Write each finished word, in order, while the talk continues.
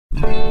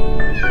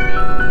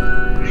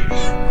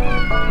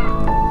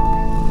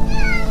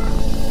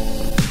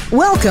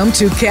Welcome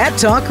to Cat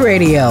Talk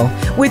Radio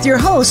with your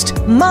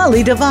host,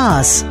 Molly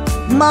DeVos.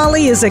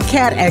 Molly is a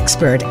cat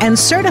expert and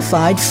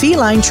certified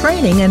feline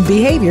training and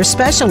behavior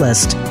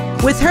specialist.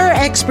 With her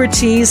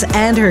expertise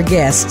and her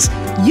guests,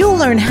 you'll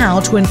learn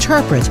how to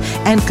interpret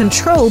and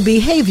control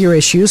behavior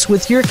issues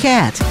with your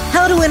cat,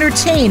 how to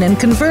entertain and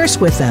converse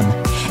with them,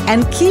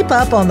 and keep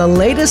up on the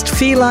latest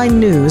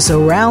feline news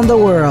around the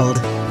world.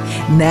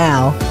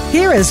 Now,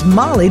 here is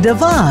Molly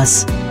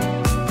DeVos.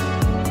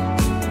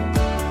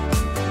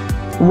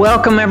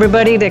 Welcome,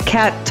 everybody, to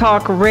Cat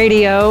Talk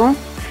Radio.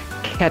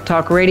 Cat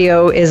Talk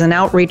Radio is an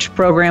outreach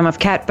program of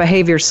Cat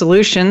Behavior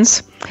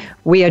Solutions.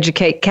 We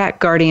educate cat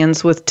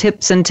guardians with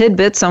tips and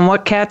tidbits on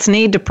what cats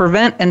need to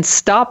prevent and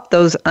stop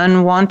those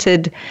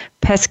unwanted,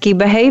 pesky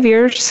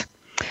behaviors.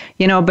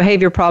 You know,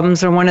 behavior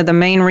problems are one of the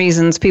main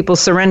reasons people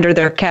surrender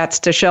their cats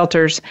to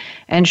shelters,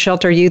 and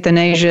shelter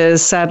euthanasia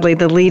is sadly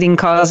the leading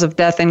cause of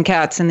death in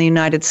cats in the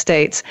United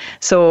States.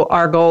 So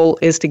our goal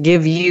is to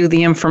give you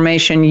the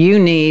information you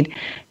need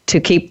to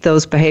keep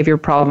those behavior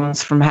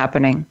problems from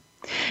happening.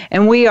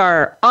 And we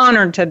are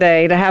honored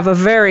today to have a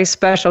very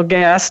special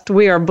guest.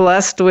 We are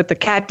blessed with the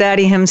cat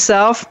daddy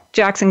himself,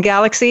 Jackson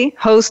Galaxy,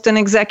 host and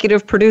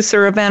executive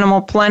producer of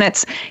Animal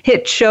Planet's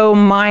hit show,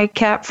 My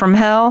Cat from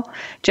Hell.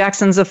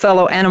 Jackson's a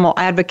fellow animal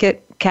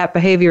advocate, cat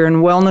behavior and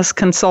wellness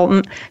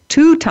consultant,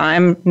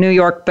 two-time New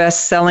York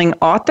best-selling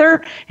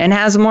author, and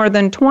has more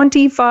than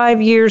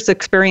 25 years'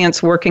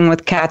 experience working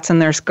with cats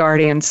and their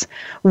guardians.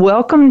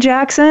 Welcome,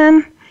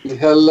 Jackson.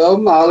 Hello,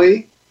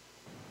 Molly.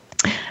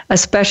 A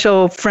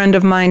special friend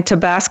of mine,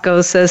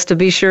 Tabasco, says to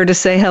be sure to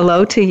say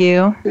hello to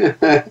you.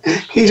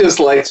 He just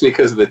likes me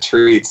because of the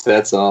treats,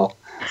 that's all.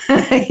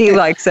 He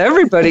likes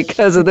everybody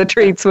because of the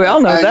treats. We all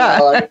know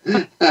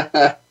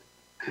that.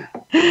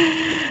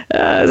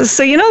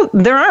 So, you know,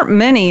 there aren't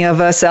many of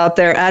us out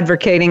there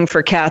advocating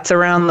for cats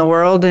around the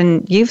world,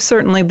 and you've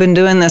certainly been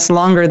doing this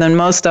longer than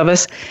most of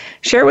us.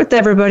 Share with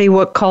everybody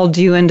what called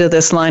you into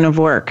this line of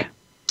work.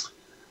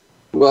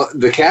 Well,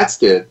 the cats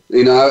did.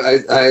 You know,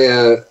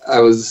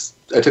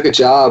 I took a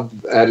job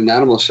at an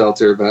animal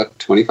shelter about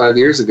 25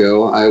 years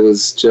ago. I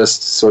was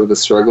just sort of a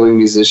struggling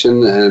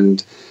musician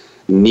and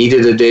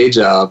needed a day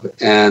job.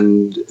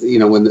 And you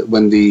know,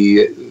 when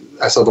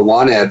I saw the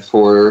want ad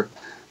for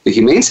the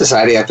Humane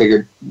Society, I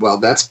figured, well,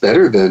 that's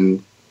better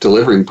than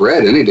delivering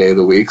bread any day of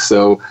the week.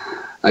 So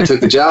I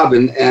took the job,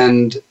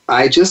 and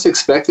I just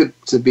expected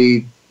to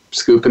be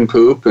scooping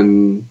poop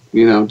and,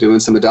 you know, doing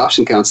some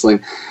adoption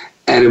counseling.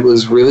 And it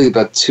was really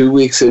about 2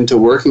 weeks into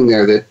working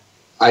there that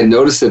I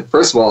noticed that,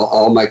 first of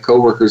all my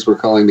coworkers were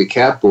calling me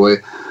Cat Boy.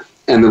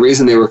 And the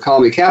reason they were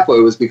calling me Cat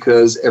Boy was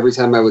because every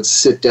time I would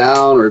sit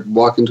down or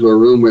walk into a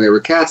room where there were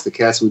cats, the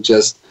cats would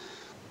just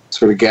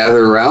sort of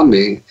gather around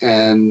me,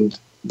 and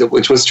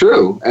which was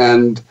true.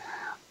 And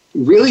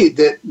really,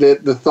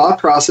 the thought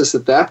process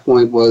at that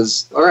point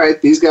was, all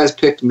right, these guys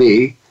picked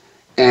me,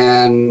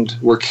 and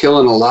we're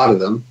killing a lot of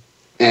them.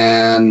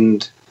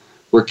 And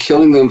we're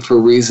killing them for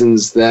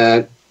reasons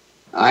that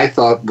I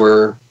thought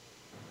were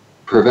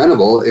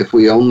preventable if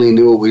we only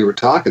knew what we were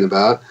talking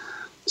about.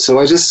 So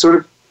I just sort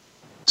of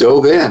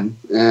dove in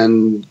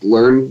and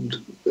learned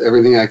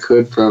everything I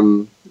could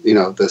from, you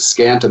know, the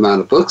scant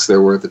amount of books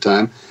there were at the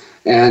time.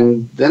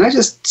 And then I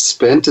just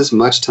spent as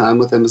much time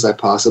with them as I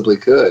possibly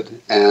could.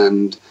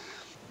 And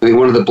I mean,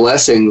 one of the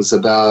blessings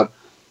about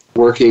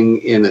working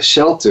in a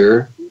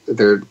shelter,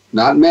 there are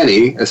not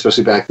many,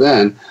 especially back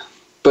then,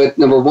 but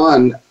number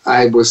one,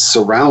 I was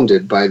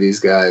surrounded by these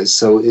guys.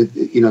 So,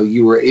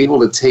 you were able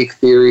to take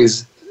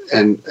theories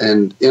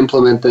and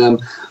implement them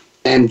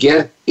and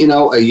get, you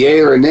know, a yay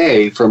or a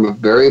nay from a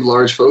very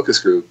large focus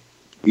group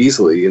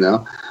easily, you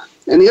know.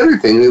 And the other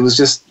thing, it was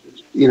just,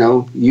 you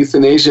know,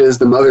 euthanasia is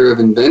the mother of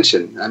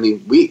invention. I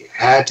mean, we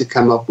had to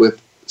come up with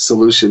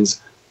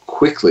solutions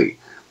quickly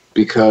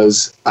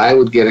because I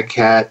would get a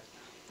cat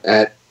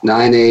at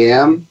 9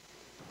 a.m.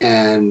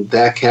 and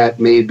that cat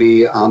may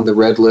be on the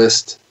red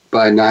list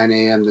by 9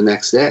 a.m. the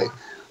next day.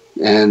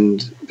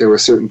 And there were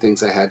certain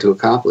things I had to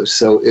accomplish.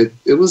 So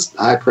it was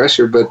high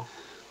pressure, but,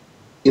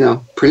 you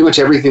know, pretty much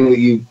everything that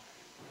you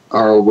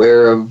are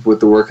aware of with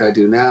the work I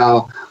do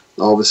now,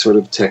 all the sort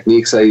of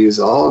techniques I use,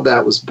 all of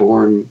that was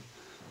born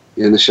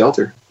in the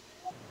shelter.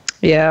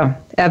 Yeah,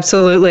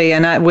 absolutely.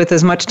 And with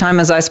as much time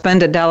as I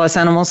spend at Dallas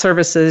Animal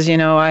Services, you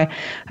know, I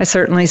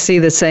certainly see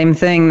the same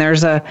thing.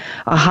 There's a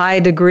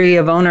high degree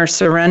of owner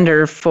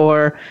surrender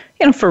for,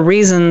 you know, for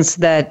reasons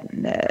that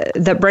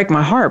break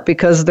my heart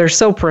because they're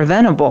so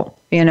preventable.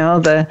 You know,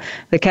 the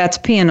cat's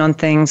peeing on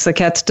things, the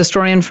cat's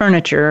destroying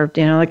furniture,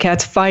 you know, the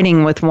cat's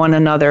fighting with one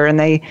another, and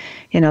they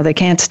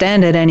can't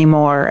stand it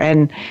anymore.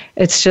 And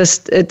it's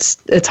just,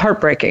 it's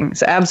heartbreaking.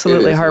 It's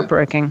absolutely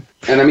heartbreaking.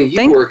 And I mean,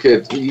 you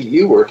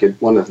work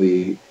at one of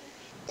the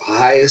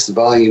highest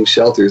volume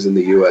shelters in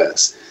the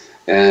U.S.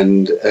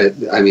 And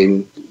I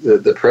mean,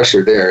 the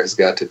pressure there has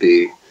got to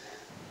be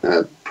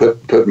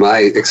put my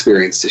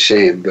experience to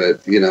shame.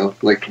 But, you know,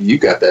 like you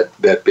got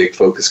that big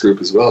focus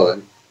group as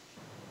well.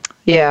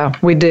 Yeah,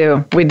 we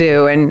do. We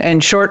do.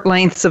 And short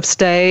lengths of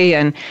stay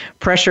and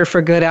pressure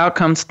for good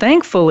outcomes.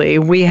 Thankfully,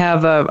 we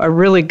have a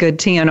really good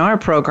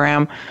TNR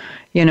program.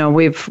 You know,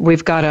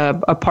 we've got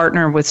a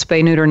partner with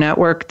Spay Neuter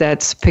Network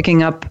that's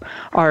picking up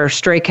our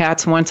stray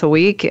cats once a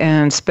week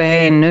and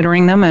spay and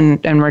neutering them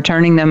and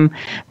returning them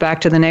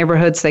back to the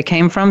neighborhoods they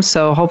came from.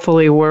 So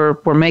hopefully we're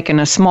making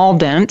a small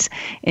dent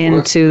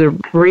into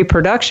the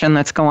reproduction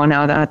that's going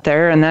out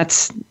there. And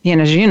that's, you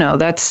know, as you know,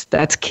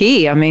 that's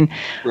key. I mean,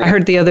 right. I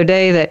heard the other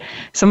day that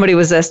somebody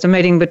was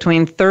estimating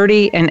between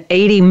 30 and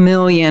 80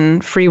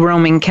 million free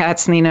roaming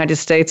cats in the United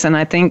States. And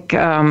I think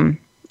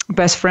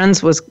Best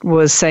Friends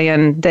was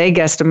saying they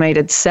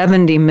guesstimated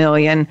 70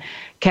 million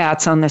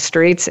cats on the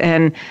streets,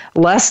 and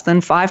less than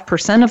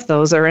 5% of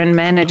those are in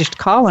managed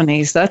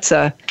colonies. That's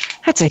a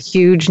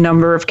huge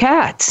number of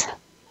cats.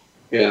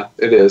 Yeah,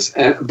 it is.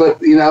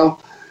 But you know,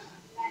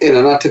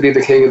 not to be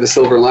the king of the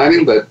silver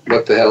lining, but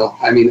what the hell?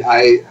 I mean,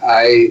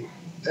 I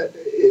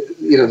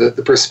you know,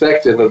 the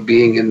perspective of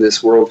being in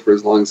this world for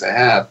as long as I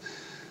have,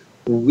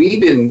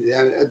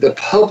 the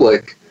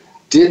public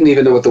didn't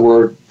even know what the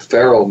word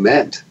feral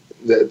meant,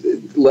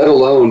 let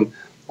alone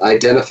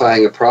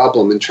identifying a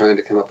problem and trying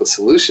to come up with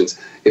solutions.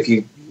 If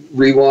you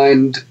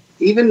rewind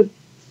even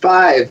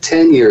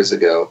 5-10 years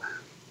ago,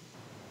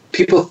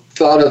 people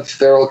thought of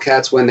feral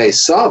cats when they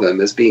saw them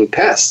as being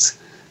pests,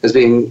 as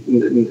being,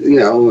 you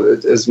know,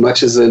 as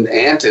much as an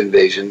ant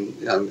invasion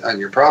on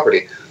your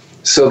property.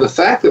 So the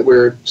fact that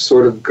we're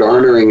sort of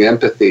garnering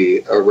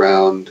empathy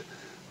around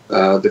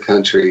the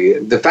country,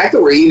 the fact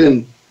that we're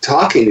even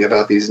talking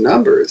about these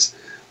numbers,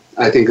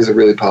 I think is a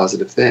really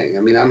positive thing.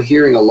 I mean, I'm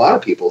hearing a lot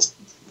of people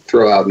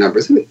throw out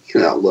numbers. And, you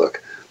know,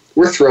 look,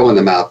 we're throwing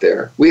them out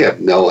there. We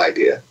have no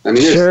idea. I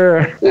mean,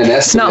 there's an estimate.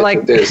 It's not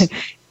like there's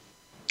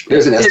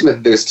an estimate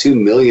that there's 2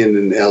 million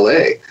in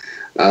LA.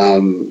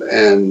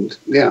 And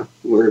yeah,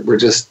 we're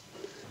just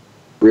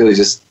really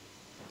just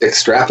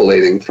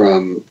extrapolating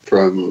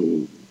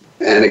from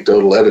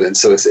anecdotal evidence.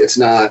 So it's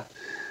not,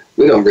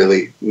 we don't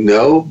really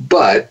know,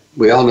 but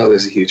we all know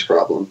there's a huge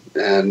problem.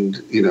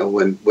 And, you know,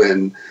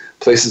 when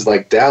places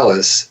like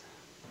Dallas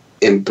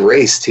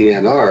embrace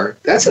TNR,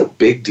 that's a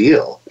big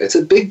deal. It's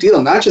a big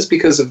deal, not just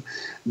because of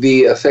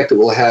the effect it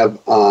will have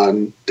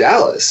on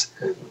Dallas,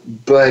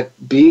 but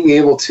being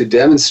able to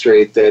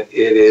demonstrate that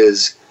it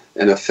is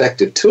an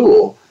effective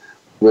tool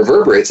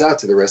reverberates out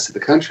to the rest of the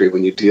country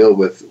when you deal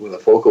with a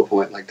focal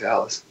point like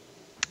Dallas.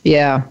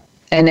 Yeah.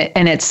 And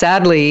it's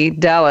sadly,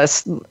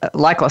 Dallas,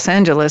 like Los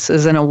Angeles,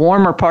 is in a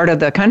warmer part of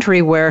the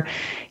country where,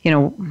 you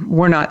know,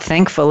 we're not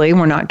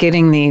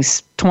getting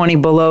these 20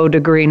 below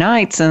degree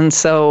nights. And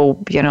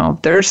so, you know,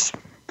 there's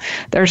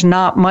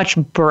not much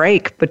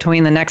break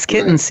between the next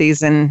kitten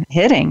season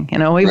hitting. You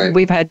know,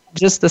 we've had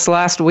just this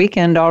last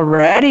weekend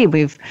already,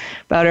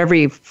 about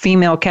every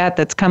female cat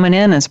that's coming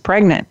in is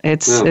pregnant.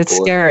 It's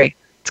scary.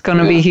 It's going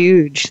to be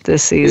huge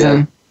this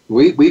season.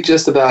 Yeah. We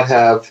just about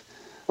have,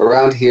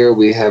 around here,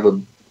 we have a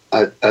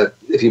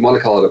if you want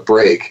to call it a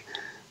break,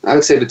 I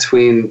would say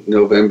between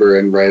November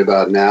and right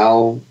about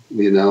now,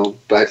 you know,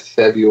 by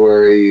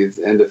February,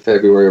 end of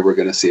February, we're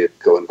going to see it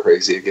going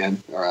crazy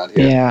again around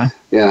here.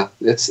 Yeah.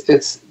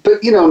 It's,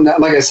 but you know,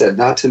 like I said,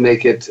 not to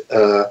make it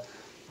a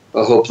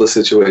hopeless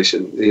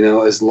situation. You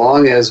know, as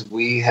long as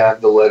we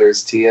have the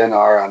letters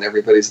TNR on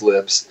everybody's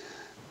lips,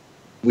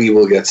 we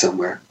will get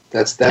somewhere.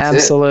 That's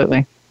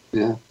absolutely. It.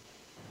 Yeah.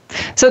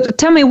 So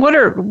tell me, what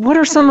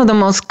are some of the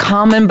most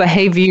common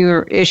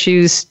behavior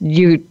issues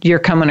you're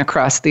coming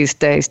across these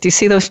days? Do you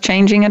see those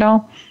changing at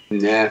all?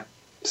 Yeah,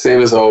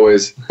 same as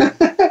always.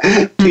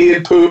 Pee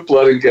and poop,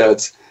 blood and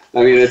guts.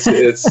 I mean,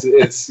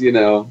 it's you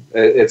know,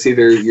 it's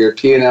either you're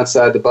peeing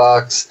outside the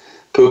box,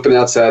 pooping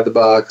outside the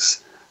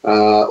box,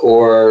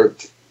 or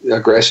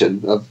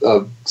aggression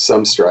of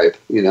some stripe.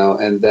 You know,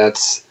 and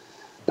that's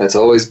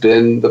always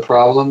been the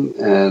problem,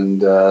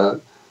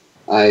 and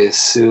I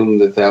assume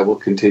that will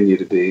continue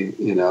to be,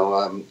 you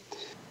know.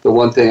 The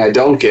one thing I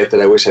don't get that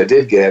I wish I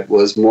did get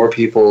was more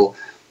people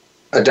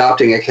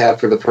adopting a cat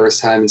for the first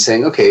time and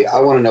saying, okay,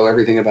 I want to know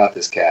everything about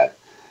this cat.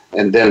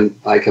 And then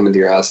I come into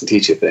your house and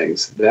teach you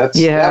things. That's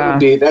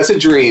a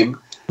dream.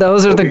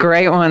 Those are the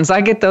great ones.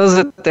 I get those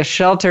at the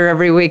shelter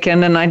every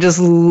weekend, and I just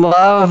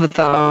love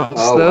those.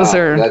 Oh, those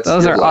are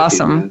lucky,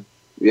 awesome. Man.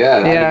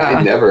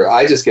 Yeah.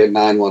 I just get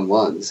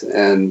 911s.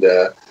 And,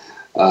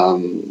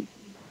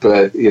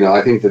 but, you know,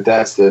 I think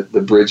that's the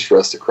bridge for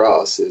us to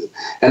cross.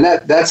 And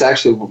that's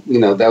actually, you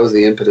know, that was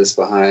the impetus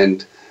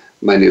behind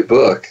my new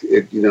book.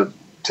 You know,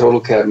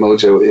 Total Cat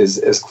Mojo is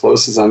as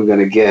close as I'm going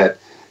to get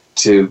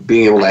to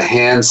being able to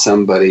hand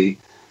somebody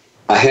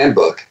a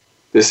handbook.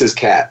 This is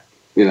cat,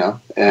 you know.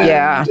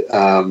 And,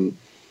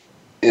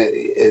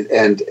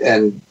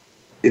 and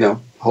you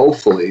know,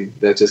 hopefully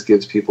that just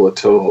gives people a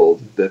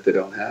toehold that they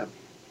don't have.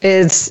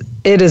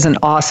 It is an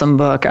awesome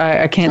book.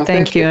 I can't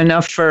thank you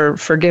enough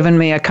for giving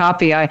me a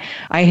copy. I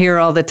hear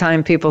all the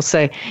time people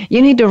say,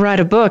 you need to write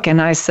a book. And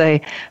I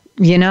say,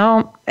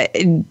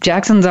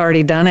 Jackson's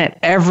already done it.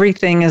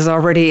 Everything is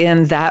already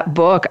in that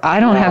book. I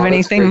don't have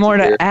anything more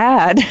to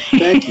add.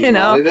 Thank you,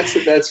 Molly.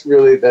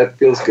 That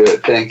feels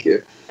good. Thank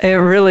you. It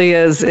really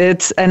is.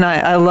 And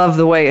I love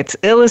the way it's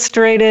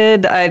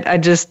illustrated.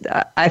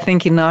 I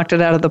think you knocked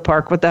it out of the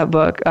park with that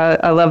book.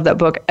 I love that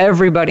book.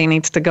 Everybody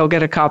needs to go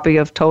get a copy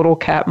of Total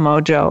Cat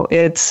Mojo.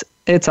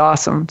 It's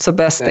awesome. It's the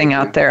best thing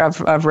out there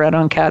I've read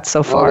on cats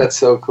so far. Oh, that's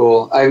so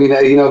cool. I mean,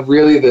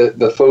 really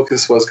the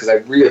focus was because I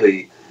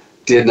really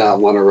did not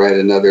want to write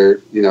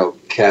another,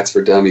 Cats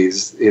for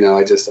Dummies.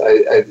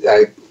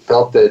 I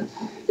felt that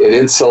it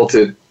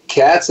insulted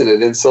cats and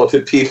it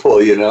insulted people,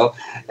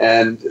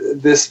 and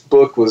this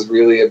book was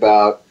really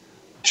about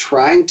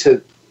trying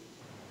to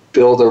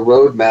build a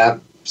roadmap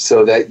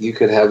so that you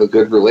could have a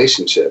good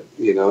relationship,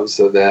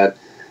 so that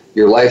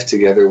your life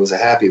together was a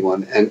happy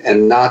one,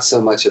 and not so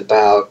much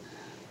about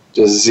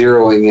just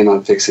zeroing in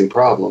on fixing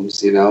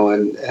problems,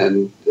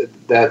 and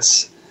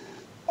that's,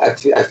 I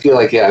feel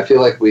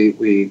like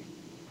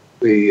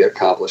we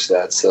accomplished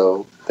that.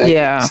 So thank you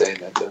for saying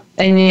that, though.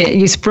 And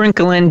you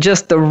sprinkle in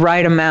just the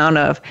right amount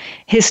of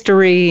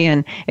history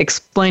and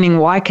explaining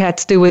why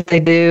cats do what they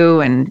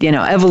do, and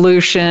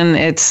evolution.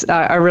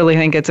 I really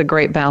think it's a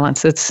great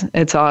balance.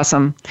 It's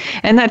awesome,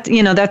 and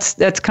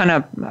that's kind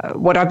of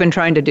what I've been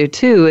trying to do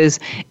too, is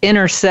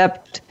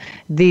intercept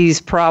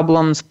these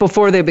problems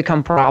before they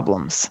become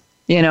problems.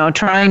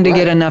 Trying to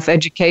get enough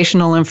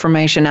educational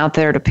information out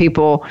there to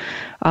people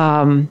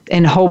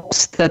in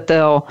hopes that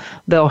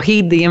they'll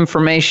heed the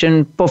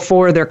information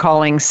before they're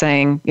calling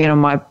saying,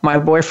 my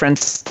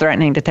boyfriend's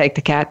threatening to take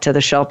the cat to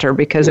the shelter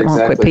because it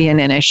won't quit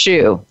peeing in his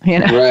shoe.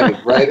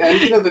 Right.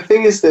 And the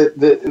thing is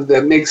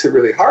that makes it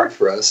really hard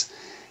for us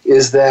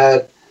is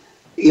that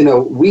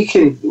we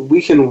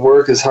can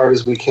work as hard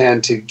as we can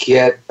to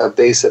get a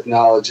base of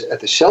knowledge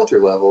at the shelter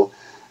level,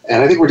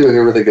 and I think we're doing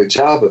a really good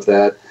job of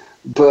that.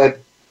 But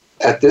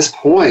at this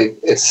point,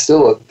 it's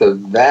still the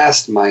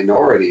vast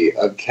minority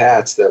of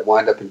cats that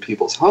wind up in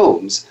people's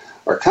homes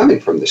are coming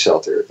from the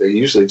shelter. They're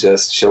usually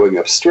just showing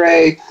up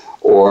stray,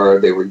 or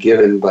they were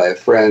given by a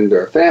friend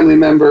or a family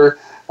member,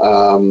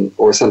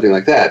 or something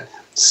like that.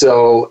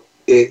 So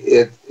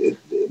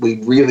we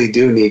really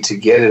do need to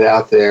get it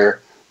out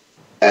there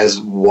as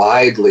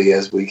widely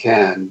as we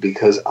can,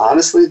 because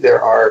honestly,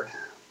 there are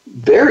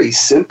very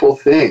simple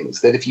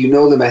things that if you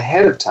know them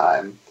ahead of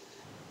time,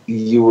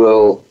 you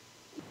will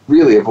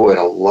really avoid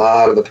a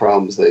lot of the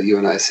problems that you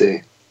and I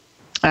see.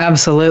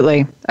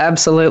 Absolutely.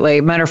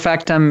 Matter of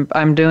fact,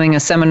 I'm doing a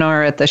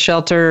seminar at the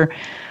shelter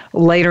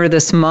later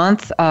this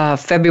month,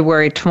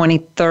 February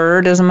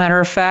 23rd, as a matter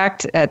of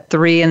fact, at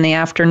 3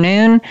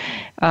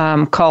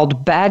 p.m,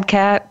 called Bad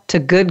Cat to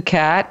Good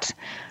Cat,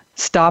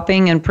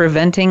 Stopping and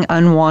Preventing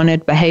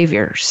Unwanted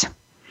Behaviors.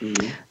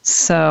 Mm-hmm.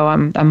 So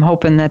I'm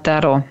hoping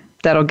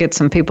that'll get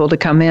some people to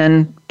come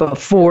in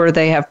before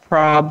they have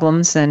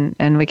problems,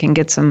 and we can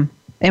get some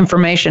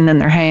information in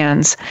their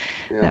hands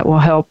that will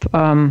help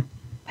them,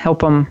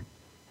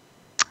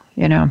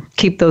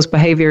 keep those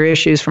behavior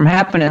issues from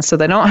happening, so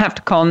they don't have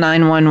to call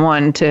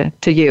 911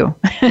 to you.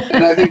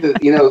 And I think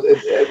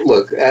that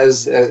look,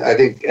 I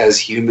think as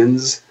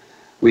humans,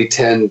 we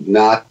tend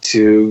not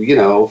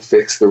to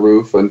fix the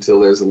roof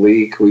until there's a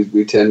leak.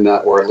 We tend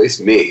not, or at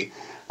least me.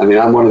 I mean,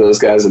 I'm one of those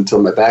guys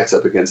until my back's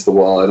up against the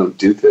wall, I don't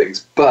do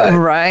things. But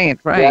right.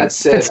 That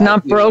said, if it's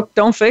not broke,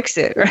 don't fix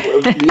it.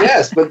 Right?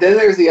 Yes, but then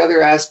there's the other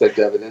aspect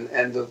of it,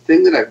 and the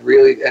thing that I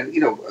really,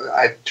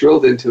 I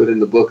drilled into it in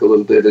the book a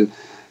little bit, and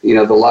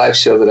the live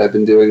show that I've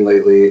been doing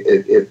lately,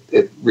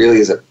 it really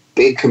is a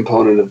big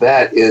component of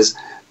that. Is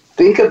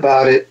think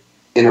about it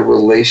in a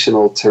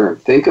relational term.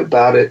 Think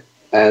about it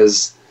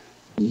as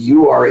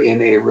you are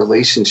in a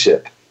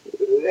relationship,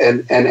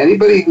 and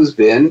anybody who's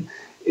been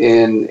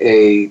in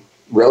a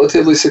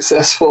relatively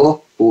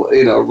successful,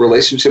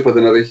 relationship with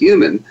another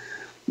human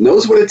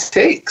knows what it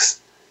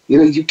takes.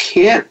 You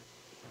can't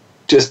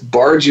just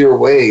barge your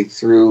way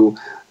through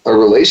a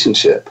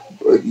relationship.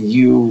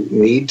 You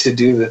need to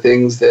do the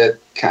things that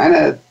kind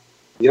of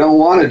you don't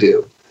want to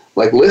do,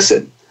 like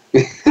listen,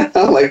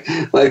 like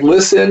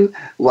listen,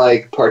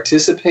 like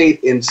participate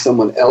in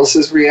someone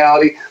else's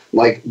reality,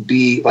 like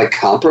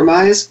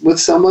compromise with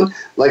someone,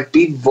 like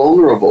be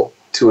vulnerable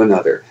to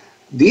another.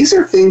 These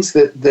are things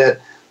that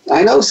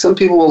I know some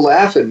people will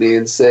laugh at me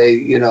and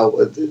say,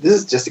 this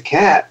is just a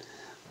cat.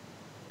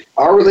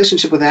 Our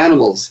relationship with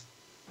animals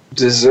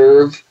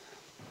deserve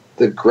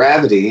the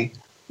gravity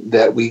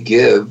that we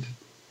give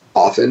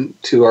often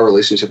to our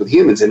relationship with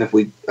humans. And if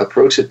we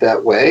approach it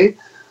that way,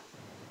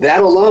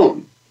 that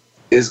alone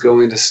is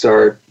going to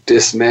start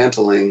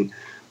dismantling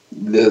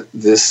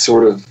this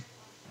sort of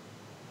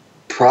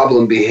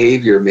problem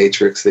behavior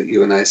matrix that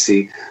you and I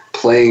see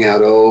playing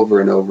out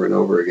over and over and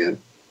over again.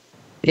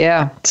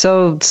 Yeah,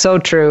 so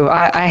true.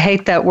 I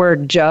hate that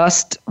word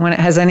 "just" when it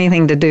has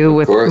anything to do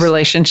with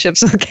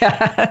relationships with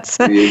cats.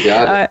 You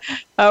got it.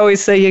 I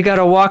always say you got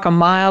to walk a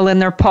mile in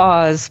their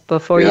paws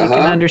before you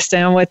can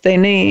understand what they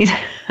need.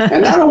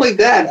 And not only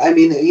that, I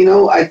mean,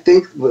 I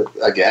think,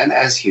 again,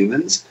 as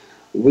humans,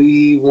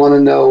 we want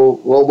to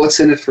know, well, what's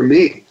in it for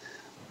me?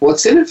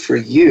 what's in it for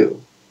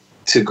you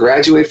to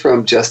graduate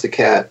from just a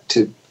cat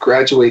to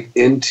graduate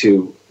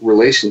into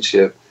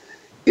relationship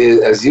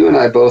is, as you and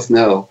I both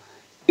know,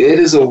 it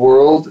is a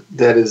world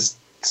that is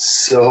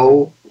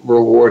so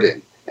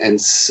rewarding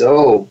and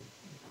so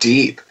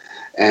deep,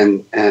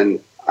 and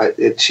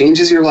it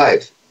changes your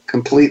life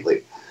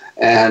completely.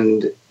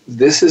 And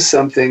this is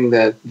something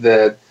that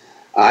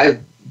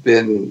I've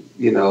been,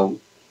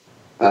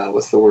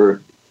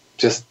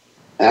 just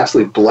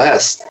absolutely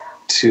blessed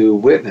to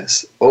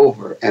witness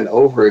over and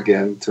over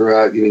again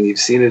throughout. You've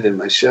seen it in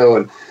my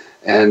show,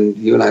 and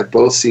you and I have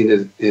both seen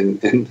it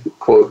in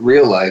quote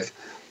real life.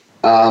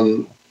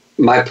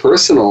 My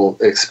personal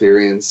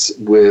experience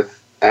with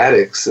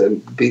addicts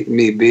and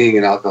me being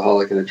an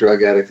alcoholic and a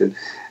drug addict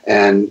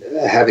and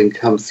having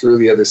come through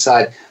the other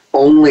side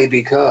only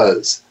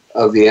because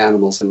of the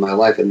animals in my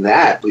life, and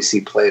that we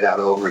see played out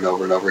over and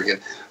over and over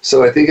again.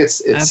 So I think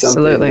it's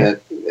Absolutely. something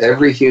that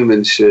every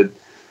human should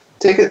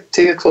take a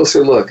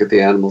closer look at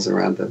the animals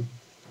around them.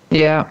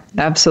 Yeah,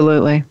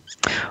 absolutely.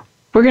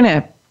 We're going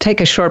to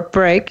take a short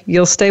break.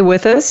 You'll stay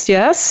with us,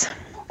 yes?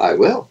 I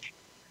will.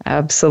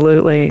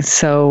 Absolutely.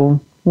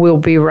 So we'll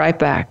be right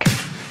back.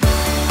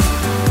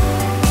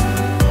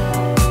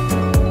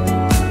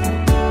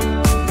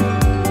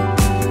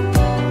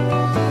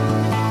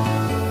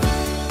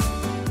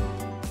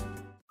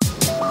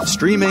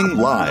 Streaming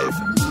live,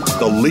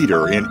 the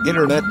leader in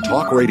Internet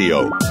Talk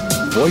Radio,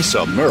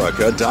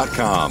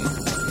 VoiceAmerica.com.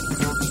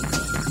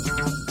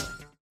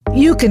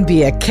 You can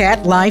be a cat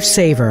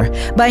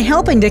lifesaver by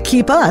helping to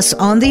keep us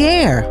on the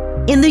air.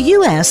 In the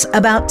U.S.,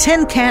 about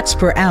 10 cats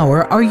per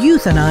hour are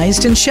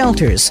euthanized in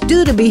shelters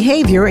due to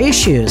behavior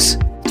issues.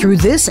 Through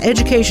this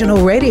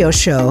educational radio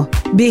show,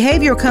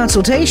 behavior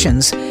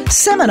consultations,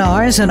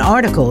 seminars, and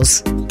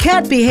articles,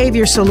 Cat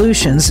Behavior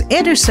Solutions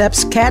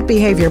intercepts cat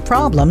behavior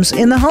problems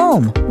in the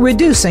home,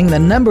 reducing the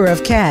number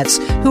of cats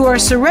who are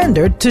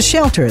surrendered to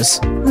shelters.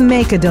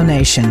 Make a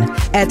donation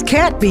at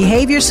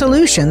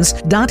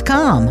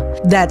catbehaviorsolutions.com.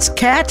 That's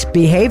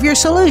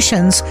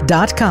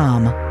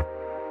catbehaviorsolutions.com.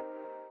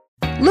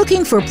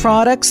 Looking for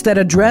products that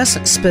address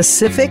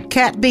specific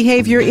cat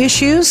behavior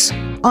issues?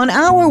 On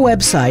our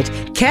website,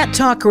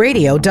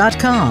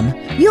 cattalkradio.com,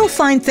 you'll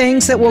find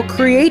things that will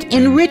create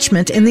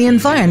enrichment in the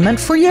environment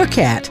for your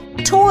cat.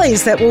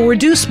 Toys that will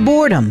reduce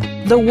boredom,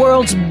 the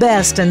world's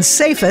best and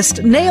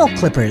safest nail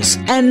clippers,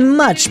 and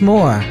much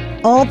more.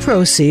 All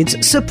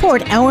proceeds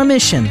support our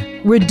mission,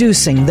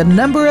 reducing the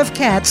number of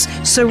cats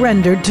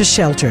surrendered to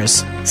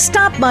shelters.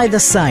 Stop by the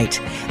site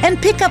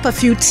and pick up a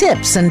few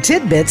tips and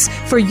tidbits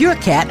for your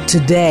cat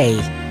today.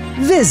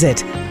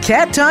 Visit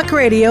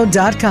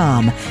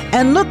cattalkradio.com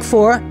and look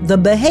for The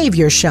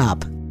Behavior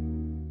Shop.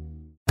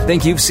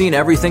 Think you've seen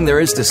everything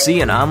there is to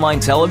see in online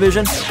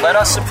television? Let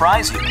us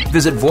surprise you.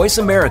 Visit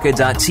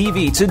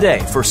voiceamerica.tv today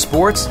for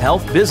sports,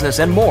 health, business,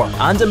 and more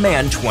on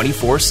demand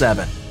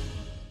 24/7.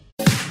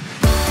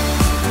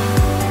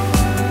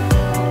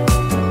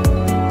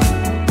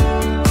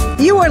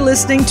 You are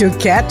listening to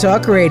Cat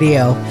Talk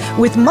Radio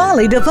with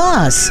Molly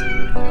DeVos.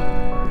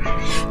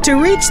 To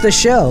reach the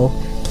show,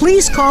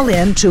 please call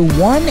in to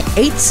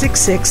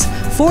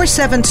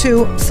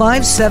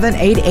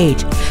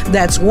 1-866-472-5788.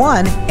 That's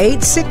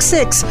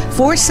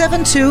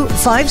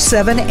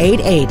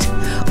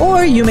 1-866-472-5788.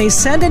 Or you may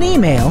send an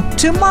email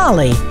to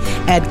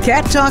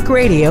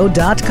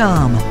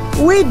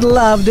molly@cattalkradio.com. We'd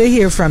love to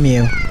hear from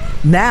you.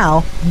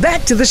 Now,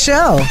 back to the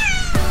show.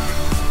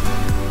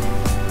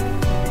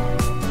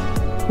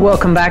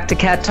 Welcome back to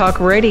Cat Talk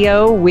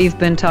Radio. We've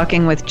been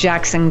talking with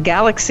Jackson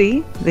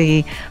Galaxy,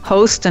 the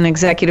host and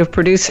executive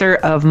producer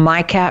of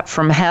My Cat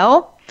from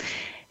Hell.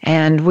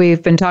 And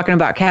we've been talking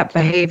about cat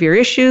behavior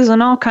issues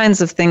and all kinds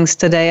of things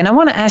today. And I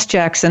want to ask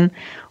Jackson,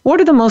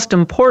 what are the most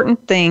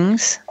important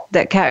things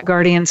that cat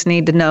guardians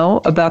need to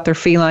know about their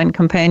feline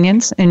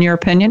companions, in your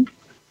opinion?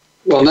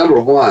 Well, number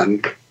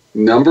one,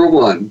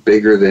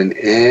 bigger than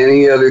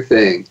any other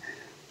thing,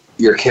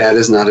 your cat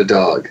is not a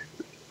dog.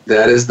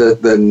 That is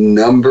the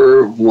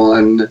number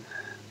one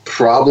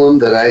problem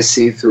that I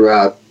see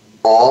throughout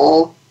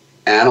all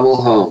animal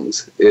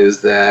homes, is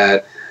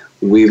that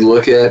we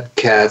look at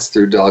cats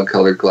through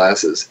dog-colored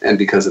glasses. And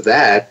because of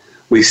that,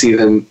 we see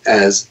them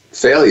as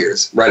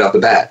failures right off the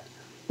bat.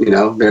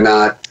 They're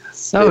not...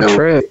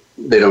 True.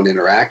 They don't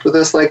interact with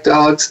us like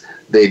dogs.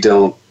 They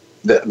don't...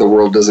 The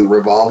world doesn't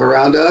revolve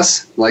around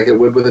us like it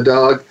would with a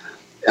dog.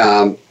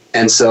 And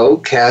so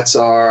cats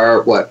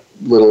are what?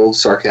 Little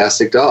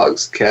sarcastic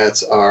dogs.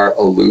 Cats are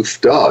aloof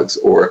dogs,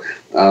 or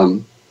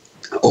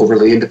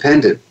overly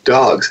independent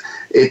dogs.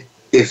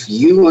 If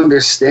you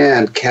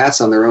understand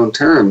cats on their own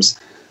terms,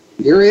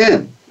 you're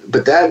in.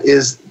 But that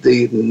is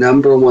the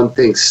number one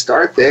thing.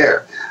 Start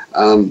there.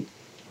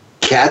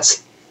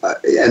 Cats,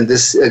 and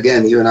this,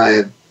 again, you and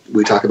I,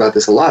 we talk about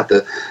this a lot.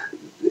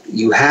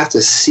 You have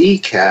to see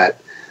cat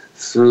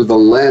through the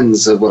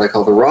lens of what I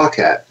call the raw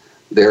cat,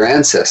 their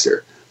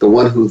ancestor, the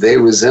one who they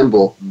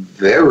resemble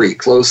very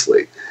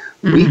closely.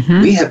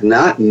 We have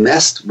not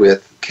messed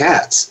with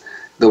cats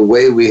the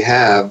way we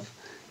have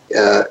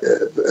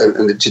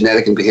a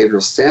genetic and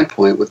behavioral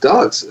standpoint with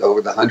dogs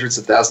over the hundreds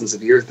of thousands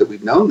of years that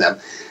we've known them.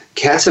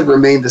 Cats have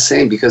remained the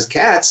same because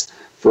cats,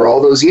 for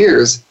all those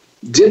years,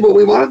 did what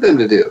we wanted them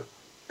to do.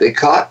 They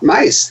caught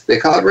mice. They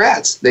caught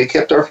rats. They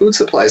kept our food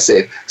supply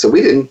safe. So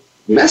we didn't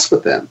mess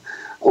with them.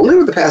 Only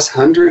over the past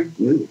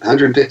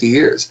 150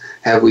 years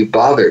have we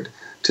bothered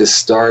to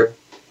start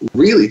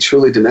really,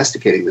 truly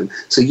domesticating them.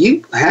 So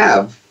you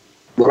have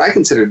what I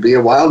consider to be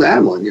a wild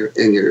animal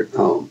in your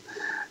home.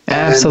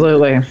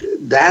 Absolutely.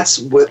 And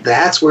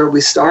that's where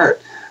we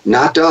start.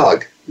 Not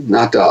dog.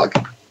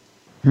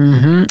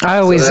 Mm-hmm. I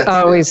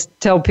always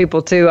tell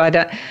people too.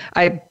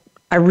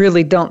 I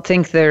really don't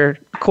think they're,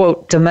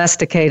 quote,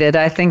 domesticated.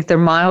 I think they're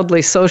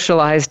mildly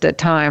socialized at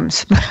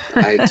times.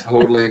 I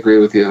totally agree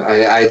with you.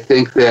 I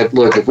think that,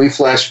 look, if we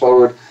flash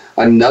forward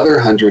another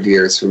 100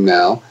 years from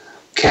now,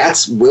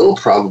 cats will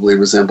probably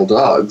resemble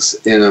dogs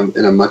in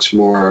a much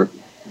more,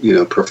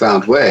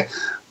 profound way.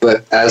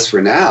 But as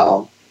for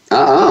now,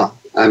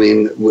 I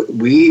mean,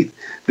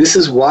 this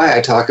is why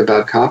I talk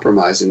about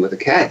compromising with a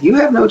cat. You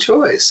have no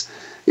choice.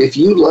 If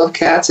you love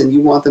cats and you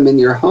want them in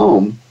your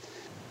home,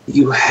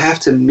 you have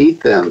to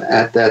meet them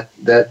at that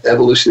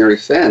evolutionary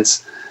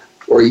fence,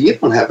 or you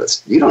don't have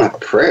a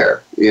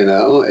prayer.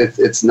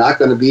 It's not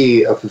going to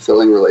be a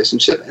fulfilling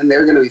relationship, and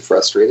they're going to be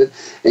frustrated,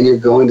 and you're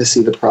going to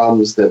see the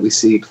problems that we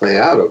see play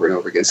out over and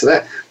over again. So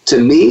that, to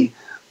me,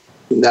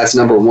 that's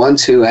number 1,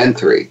 2, and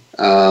 3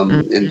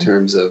 in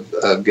terms of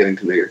getting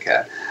to know your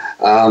cat.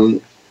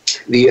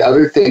 The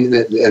other thing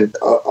and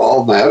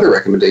all of my other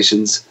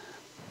recommendations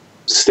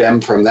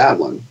stem from that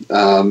one.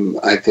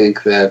 I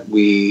think that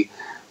we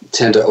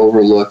tend to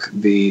overlook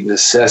the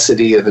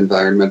necessity of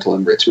environmental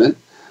enrichment.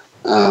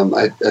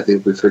 I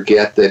think we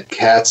forget that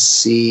cats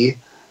see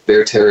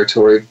their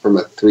territory from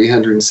a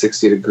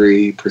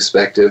 360-degree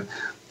perspective.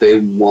 They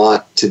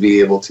want to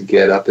be able to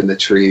get up in the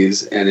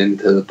trees and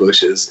into the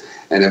bushes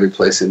and every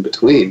place in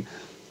between.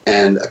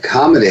 And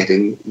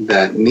accommodating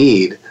that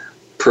need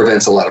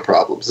prevents a lot of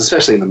problems,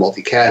 especially in the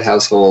multi-cat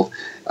household,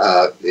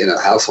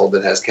 household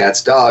that has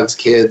cats, dogs,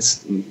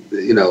 kids.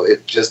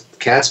 It just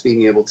cats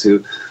being able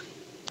to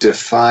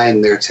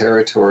define their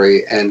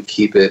territory and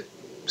keep it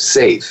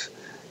safe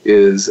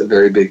is a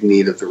very big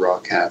need of the raw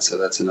cat. So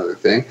that's another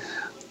thing.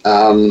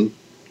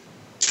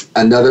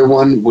 Another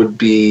one would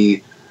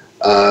be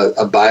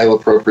a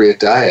bioappropriate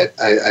diet.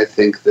 I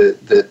think that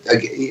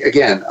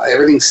again,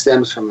 everything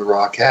stems from the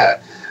raw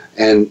cat.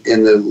 And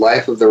in the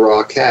life of the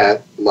raw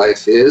cat,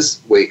 life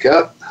is wake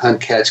up, hunt,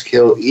 catch,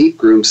 kill, eat,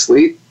 groom,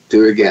 sleep,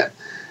 do it again.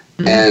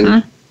 Mm-hmm.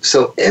 And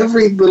so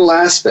every little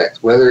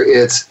aspect, whether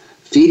it's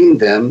feeding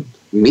them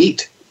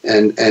meat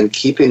and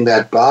keeping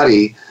that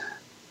body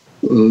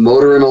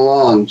motoring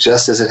along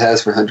just as it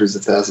has for hundreds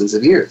of thousands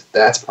of years,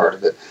 that's part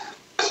of it.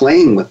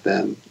 Playing with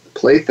them,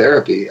 play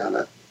therapy on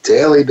a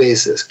daily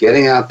basis,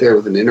 getting out there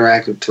with an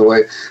interactive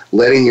toy,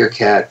 letting your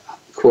cat,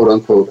 quote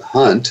unquote,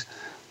 hunt,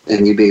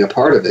 and you being a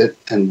part of it,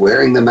 and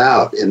wearing them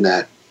out in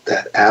that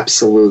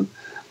absolute,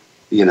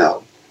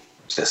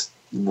 just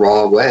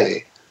raw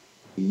way,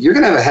 you're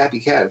going to have a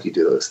happy cat if you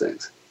do those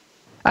things.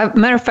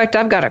 Matter of fact,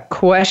 I've got a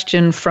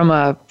question from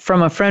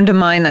a friend of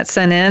mine that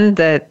sent in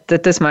that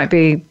this might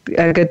be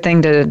a good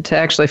thing to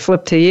actually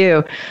flip to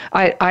you.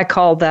 I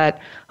call that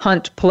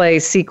hunt, play,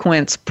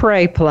 sequence,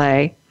 prey,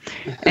 play.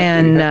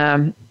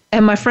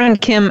 And my friend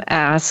Kim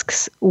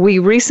asks, we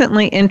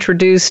recently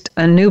introduced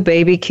a new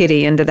baby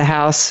kitty into the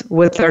house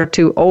with our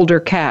 2 older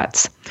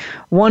cats.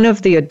 One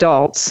of the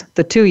adults,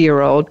 the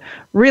 2-year-old,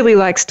 really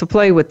likes to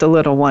play with the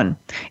little one.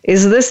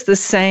 Is this the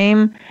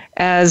same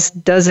as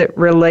does it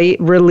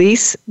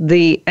release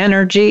the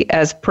energy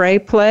as prey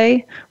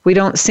play? We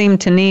don't seem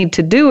to need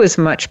to do as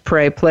much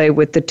prey play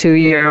with the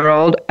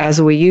 2-year-old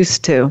as we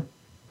used to.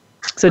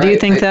 So do you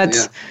think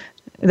that's... Yeah.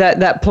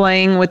 That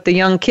playing with the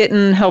young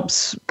kitten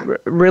helps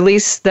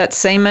release that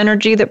same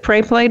energy that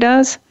prey play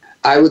does?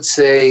 I would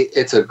say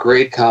it's a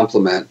great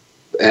compliment,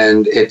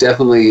 and it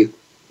definitely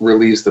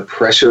relieves the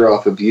pressure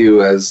off of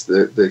you as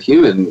the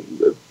human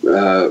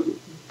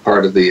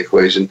part of the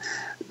equation.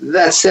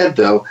 That said,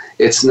 though,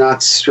 it's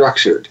not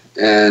structured,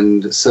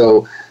 and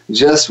so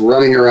just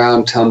running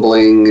around,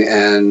 tumbling,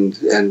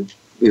 and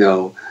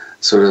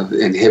sort of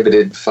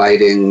inhibited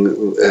fighting,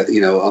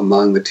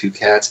 among the 2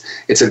 cats.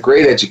 It's a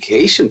great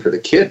education for the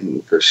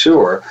kitten, for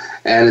sure,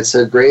 and it's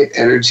a great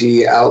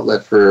energy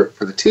outlet for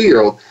the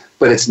 2-year-old,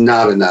 but it's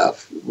not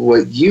enough.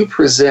 What you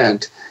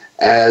present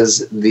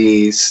as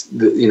the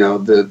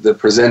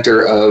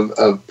presenter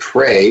of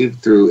prey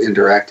through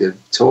interactive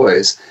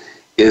toys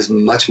is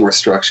much more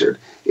structured.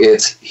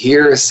 It's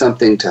here is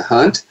something to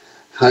hunt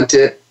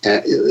it,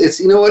 and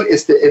it's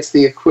it's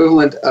the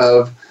equivalent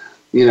of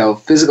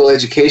physical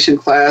education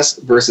class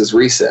versus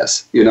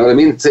recess. You know what I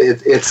mean?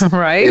 It's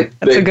right.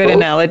 That's a good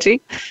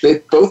analogy. They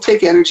both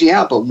take energy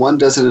out, but one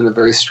does it in a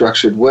very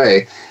structured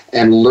way.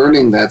 And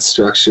learning that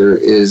structure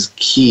is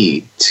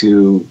key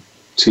to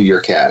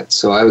your cat.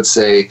 So I would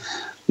say,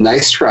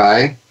 nice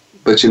try,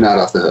 but you're not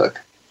off the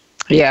hook.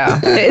 Yeah.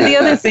 The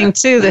other thing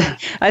too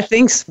that I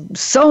think's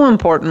so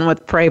important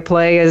with prey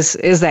play is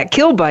that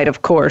kill bite,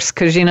 of course,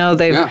 because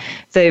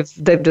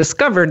they've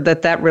discovered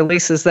that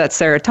releases that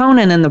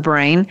serotonin in the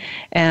brain.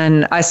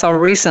 And I saw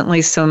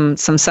recently some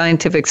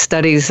scientific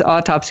studies,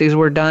 autopsies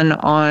were done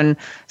on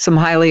some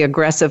highly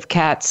aggressive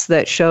cats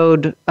that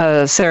showed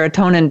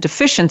serotonin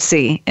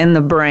deficiency in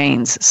the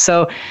brains.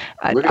 So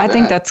I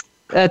think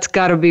that's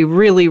got to be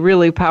really,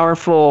 really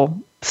powerful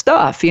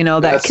stuff. That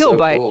that's kill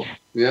bite. Cool.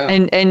 Yeah.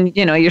 And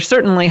you're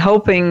certainly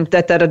hoping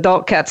that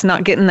adult cat's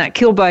not getting that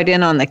kill bite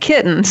in on the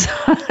kittens.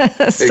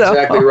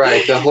 Exactly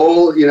right. The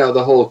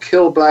whole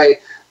kill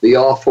bite, the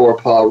all four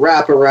paw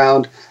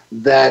wraparound,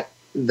 that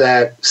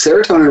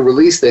serotonin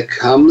release that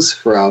comes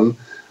from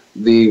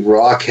the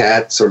raw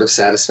cat sort of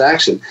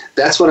satisfaction.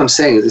 That's what I'm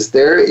saying. Is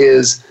there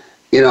is,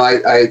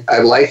 I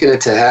liken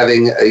it to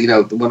having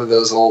one of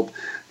those old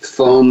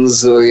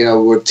phones,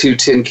 with two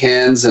tin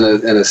cans and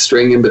a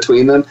string in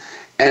between them.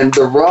 And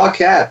the raw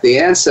cat, the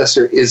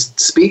ancestor, is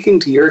speaking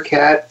to your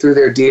cat through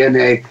their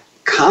DNA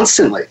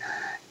constantly.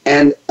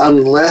 And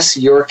unless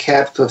your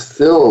cat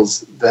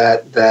fulfills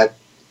that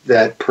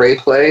prey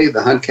play,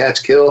 the hunt,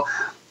 catch, kill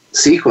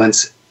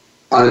sequence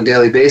on a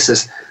daily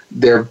basis,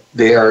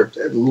 they are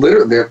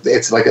literally,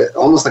 it's like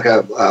almost like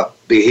a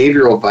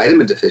behavioral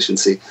vitamin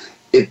deficiency.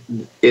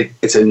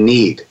 It's a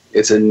need.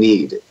 It's a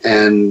need.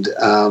 And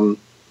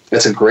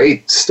that's a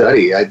great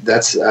study. I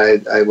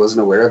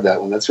wasn't aware of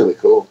that one. That's really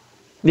cool.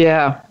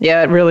 Yeah,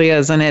 it really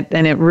is, and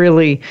it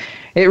really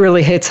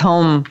hits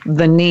home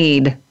the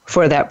need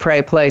for that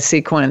prey play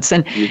sequence.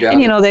 And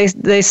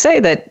they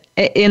say that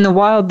in the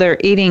wild they're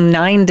eating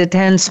 9 to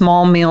 10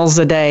 small meals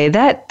a day.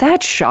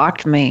 That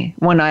shocked me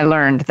when I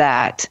learned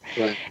that.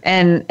 Right.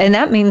 And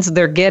that means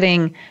they're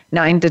getting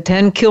 9 to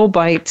 10 kill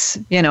bites,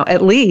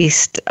 at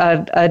least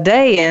a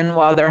day in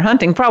while they're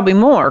hunting, probably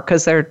more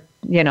because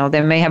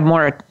they may have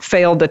more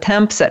failed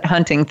attempts at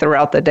hunting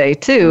throughout the day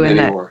too, and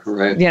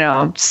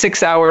that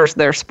 6 hours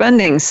they're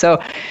spending.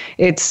 So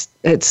it's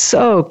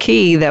so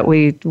key that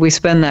we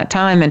spend that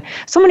time. And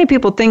so many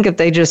people think if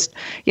they just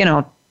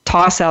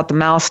toss out the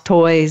mouse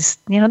toys,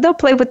 they'll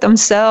play with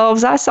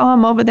themselves. I saw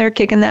them over there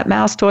kicking that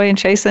mouse toy and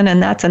chasing,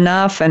 and that's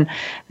enough. And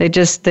they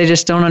just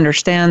don't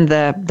understand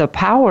the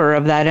power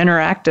of that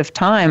interactive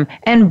time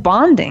and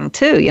bonding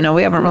too.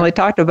 We haven't really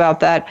talked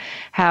about that,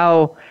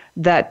 how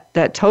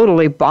that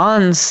totally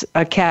bonds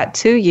a cat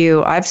to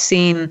you. I've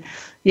seen,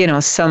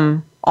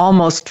 some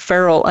almost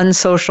feral,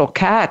 unsocial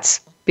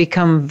cats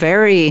become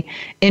very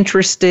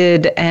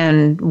interested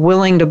and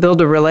willing to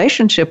build a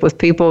relationship with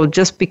people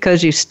just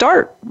because you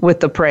start with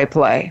the prey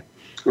play.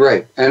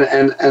 Right.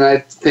 And I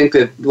think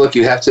that, look,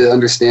 you have to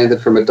understand it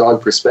from a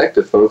dog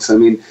perspective, folks. I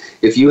mean,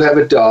 if you have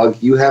a dog,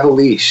 you have a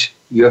leash.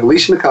 You have a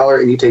leash and a collar,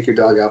 and you take your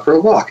dog out for a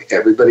walk.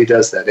 Everybody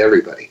does that,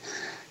 everybody.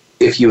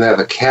 If you have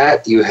a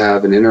cat, you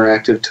have an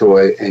interactive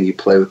toy, and you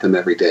play with them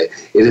every day.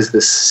 It is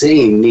the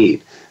same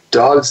need.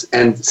 Dogs,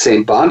 and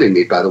same bonding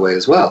need, by the way,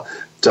 as well.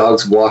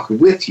 Dogs walk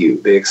with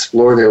you. They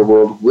explore their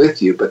world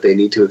with you, but they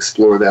need to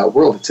explore that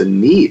world. It's a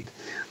need.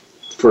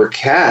 For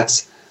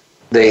cats,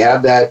 they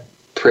have that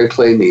prey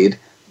play need,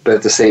 but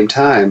at the same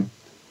time,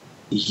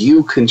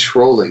 you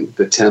controlling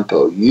the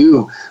tempo,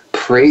 you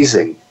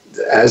praising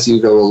as you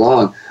go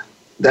along.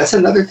 That's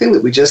another thing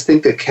that we just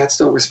think that cats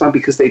don't respond,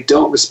 because they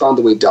don't respond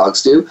the way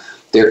dogs do.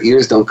 Their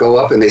ears don't go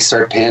up and they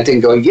start panting,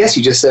 going, yes,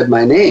 you just said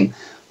my name.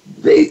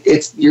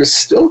 You're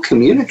still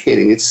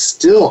communicating. It's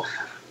still,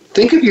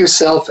 think of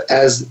yourself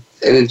as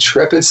an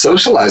intrepid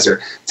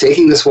socializer,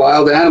 taking this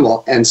wild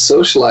animal and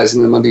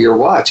socializing them under your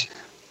watch.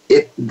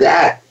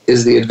 That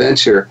is the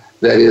adventure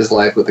that is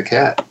life with a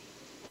cat.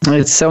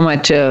 It so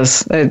much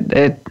is.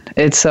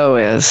 It so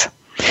is.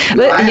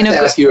 I have to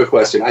ask you a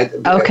question.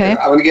 Okay.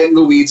 I want to get in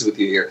the weeds with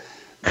you here.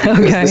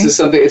 Okay. This is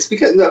something. It's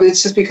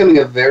just becoming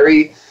a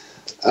very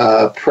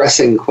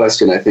pressing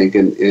question, I think,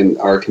 in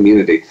our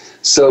community.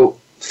 So,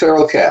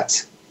 feral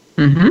cats.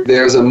 Mm-hmm.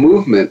 There's a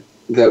movement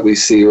that we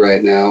see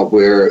right now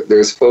where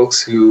there's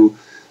folks who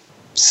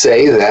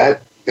say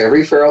that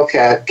every feral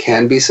cat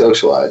can be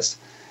socialized,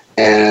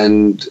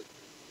 and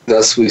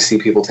thus we see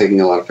people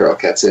taking a lot of feral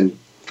cats and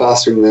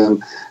fostering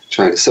them,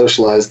 trying to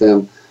socialize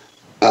them.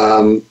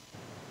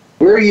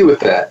 Where are you with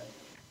that?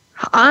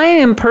 I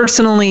am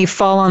personally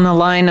fall on the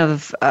line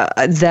of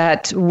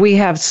that we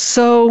have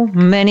so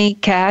many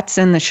cats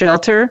in the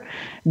shelter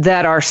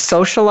that are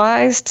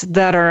socialized,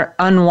 that are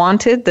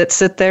unwanted, that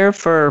sit there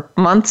for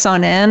months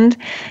on end,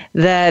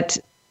 that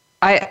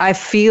I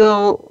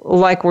feel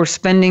like we're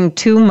spending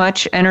too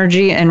much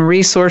energy and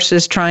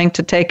resources trying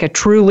to take a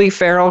truly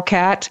feral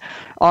cat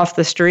off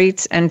the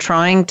streets and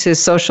trying to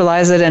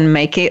socialize it and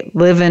make it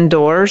live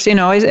indoors.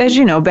 As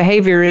you know,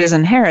 behavior is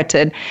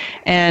inherited.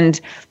 And,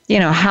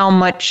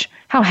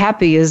 how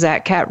happy is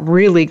that cat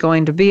really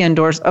going to be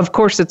indoors? Of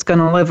course, it's going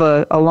to live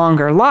a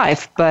longer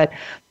life, but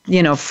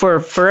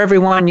for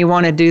everyone you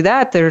want to do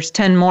that, there's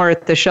 10 more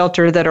at the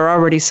shelter that are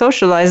already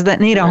socialized that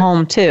need a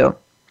home too.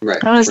 Right.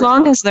 And as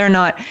long as they're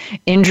not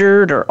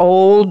injured or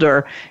old,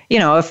 or,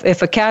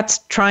 if a cat's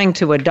trying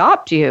to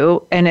adopt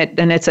you and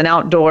it's an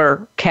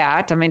outdoor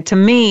cat, I mean, to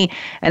me,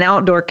 an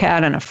outdoor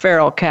cat and a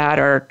feral cat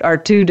are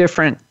two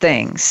different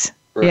things.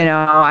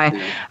 Right.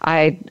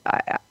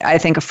 I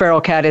think a feral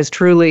cat is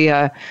truly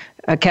a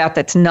cat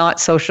that's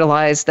not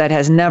socialized, that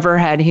has never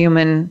had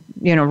human,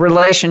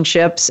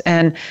 relationships.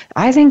 And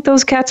I think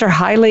those cats are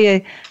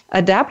highly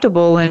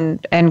adaptable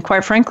and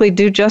quite frankly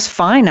do just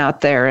fine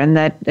out there. And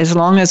that as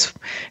long as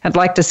I'd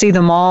like to see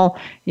them all,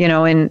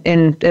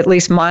 in at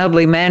least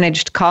mildly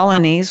managed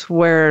colonies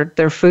where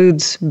their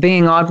food's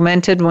being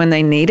augmented when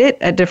they need it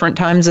at different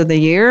times of the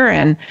year.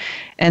 And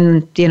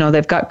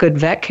they've got good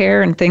vet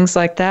care and things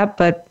like that.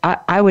 But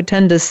I would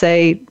tend to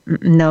say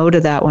no to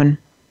that one.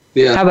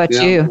 Yeah. How about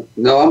you?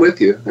 No, I'm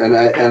with you. And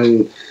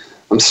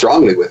I'm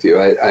strongly with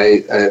you.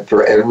 I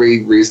for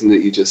every reason that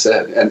you just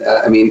said. And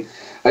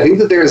I think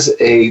that there's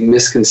a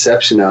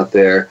misconception out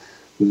there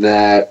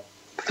that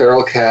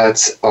feral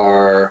cats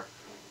are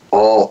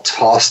all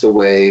tossed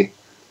away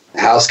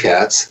house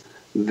cats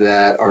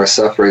that are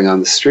suffering on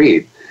the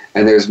street.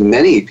 And there's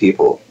many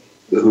people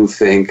who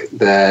think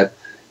that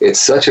it's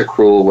such a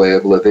cruel way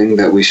of living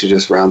that we should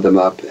just round them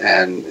up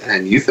and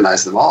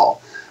euthanize them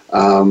all.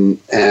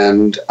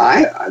 And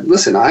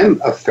listen,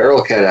 I'm a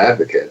feral cat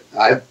advocate.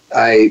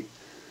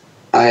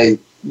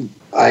 I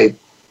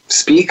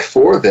speak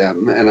for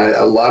them, and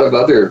a lot of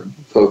other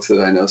folks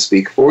that I know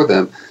speak for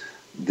them.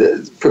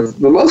 For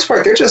the most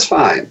part, they're just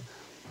fine,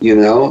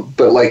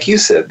 But like you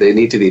said, they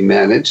need to be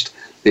managed.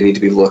 They need to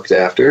be looked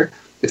after.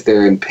 If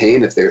they're in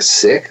pain, if they're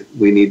sick,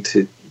 we need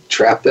to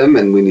trap them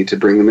and we need to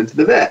bring them into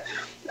the vet.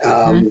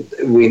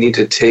 We need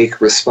to take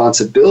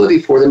responsibility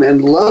for them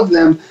and love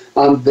them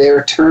on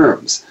their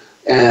terms.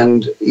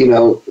 And,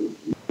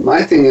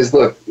 my thing is,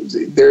 look,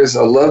 there's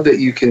a love that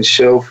you can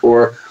show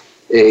for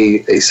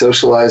a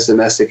socialized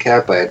domestic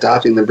cat by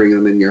adopting them, bringing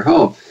them in your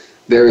home.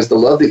 There is the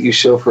love that you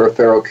show for a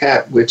feral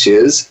cat, which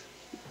is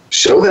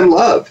show them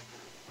love.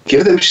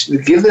 Give them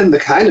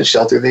the kind of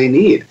shelter they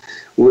need.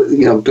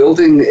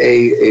 Building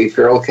a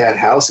feral cat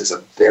house is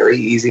a very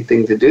easy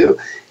thing to do.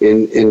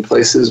 In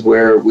places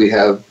where we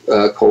have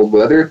cold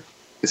weather,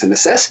 it's a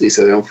necessity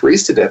so they don't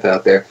freeze to death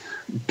out there.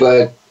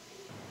 But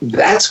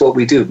that's what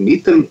we do.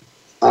 Meet them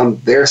on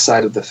their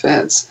side of the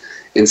fence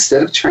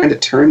instead of trying to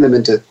turn them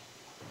into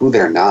who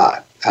they're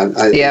not.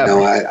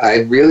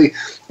 I really,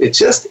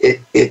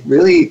 it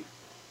really,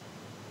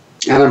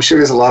 and I'm sure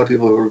there's a lot of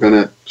people who are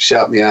going to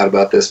shout me out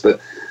about this,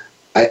 but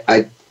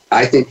I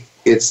think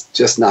it's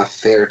just not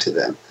fair to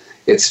them.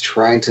 It's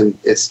trying to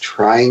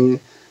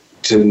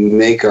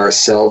make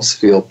ourselves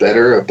feel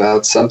better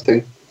about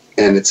something,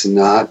 and it's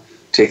not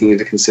taking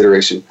into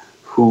consideration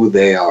who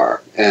they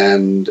are.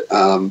 And,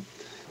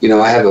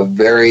 I have a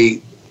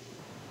very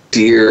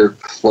dear,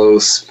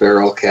 close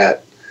feral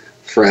cat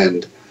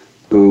friend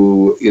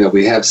who,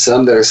 we have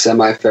some that are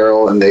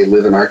semi-feral and they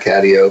live in our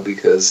catio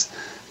because,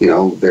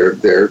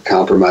 they're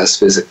compromised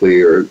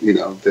physically or,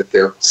 that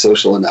they're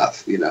social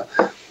enough,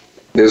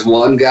 There's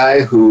one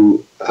guy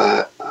who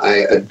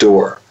I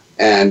adore,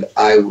 and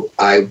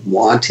I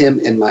want him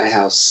in my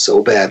house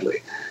so badly.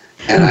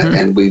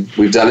 And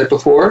we've done it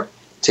before,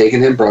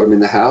 taken him, brought him in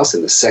the house,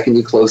 and the second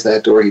you close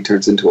that door, he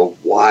turns into a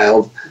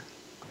wild,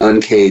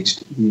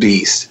 uncaged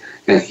beast.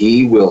 And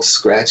he will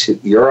scratch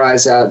your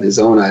eyes out and his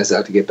own eyes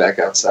out to get back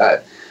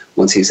outside.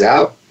 Once he's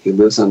out, he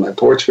lives on my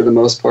porch for the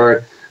most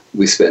part.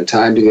 We spend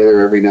time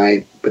together every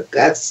night. But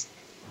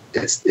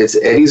it's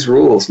Eddie's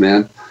rules,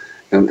 man.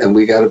 And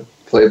we got to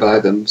play by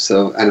them.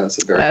 So I know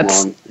it's a very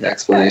long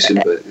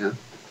explanation, but yeah.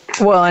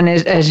 Well, and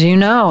as you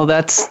know,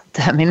 that's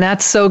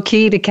so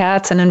key to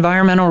cats and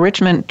environmental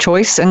enrichment,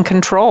 choice and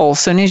control. As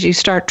soon as you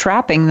start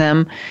trapping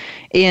them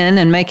in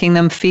and making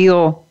them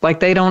feel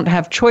like they don't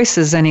have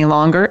choices any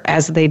longer,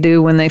 as they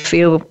do when they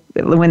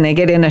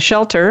get in a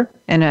shelter,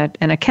 in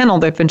a kennel,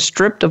 they've been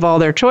stripped of all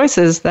their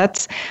choices.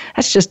 That's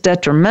just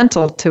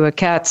detrimental to a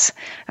cat's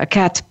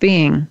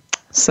being.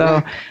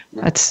 So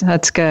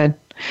that's good.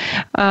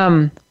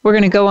 We're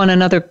going to go on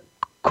another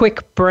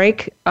quick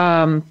break.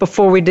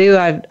 Before we do,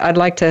 I'd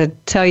like to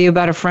tell you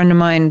about a friend of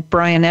mine,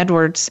 Brian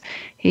Edwards.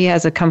 He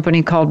has a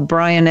company called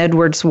Brian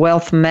Edwards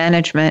Wealth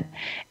Management,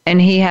 and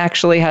he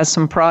actually has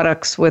some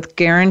products with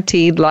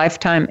guaranteed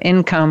lifetime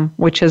income,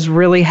 which has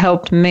really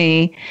helped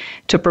me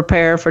to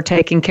prepare for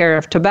taking care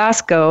of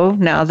Tabasco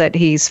now that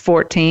he's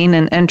 14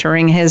 and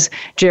entering his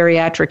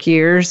geriatric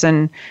years.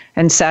 And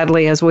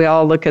sadly, as we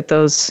all look at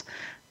those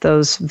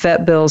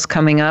vet bills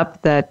coming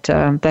up that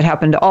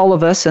happen to all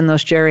of us in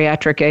those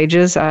geriatric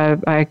ages,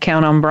 I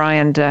count on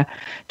Brian to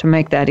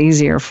make that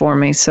easier for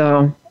me.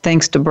 So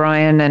thanks to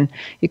Brian, and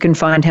you can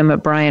find him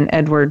at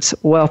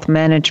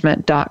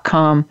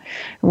brianedwardswealthmanagement.com.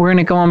 We're going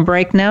to go on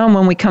break now, and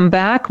when we come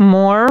back,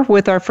 more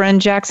with our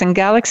friend Jackson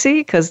Galaxy,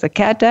 because the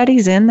Cat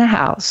Daddy's in the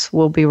house.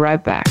 We'll be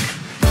right back.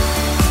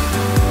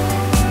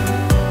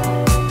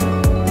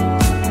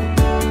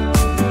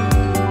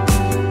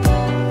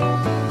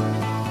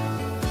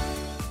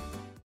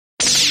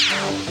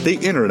 the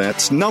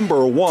Internet's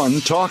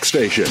 #1 talk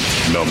station.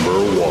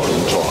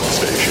 #1 talk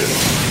station.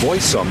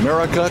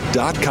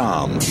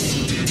 VoiceAmerica.com.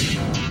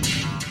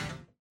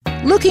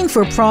 Looking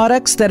for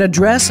products that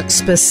address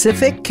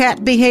specific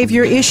cat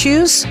behavior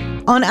issues?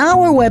 On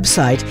our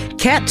website,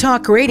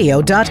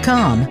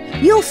 cattalkradio.com,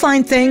 you'll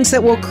find things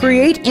that will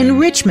create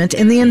enrichment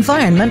in the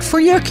environment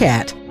for your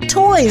cat.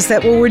 Toys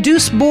that will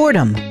reduce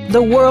boredom,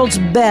 the world's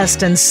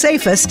best and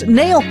safest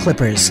nail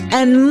clippers,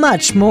 and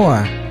much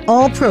more.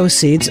 All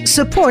proceeds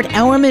support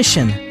our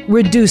mission,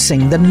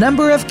 reducing the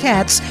number of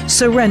cats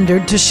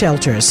surrendered to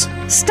shelters.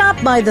 Stop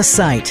by the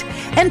site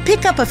and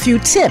pick up a few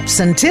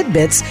tips and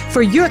tidbits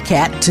for your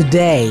cat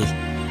today.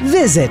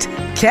 Visit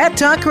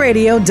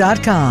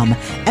cattalkradio.com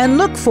and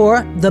look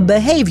for The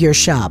Behavior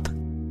Shop.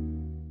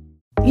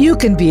 You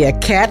can be a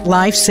cat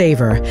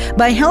lifesaver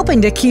by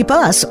helping to keep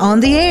us on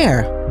the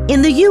air.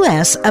 In the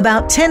U.S.,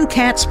 about 10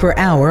 cats per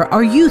hour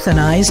are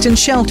euthanized in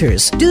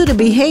shelters due to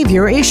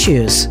behavior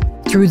issues.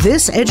 Through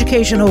this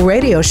educational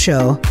radio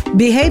show,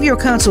 behavior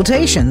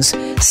consultations,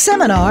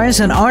 seminars,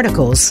 and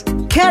articles,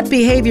 Cat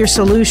Behavior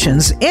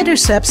Solutions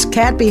intercepts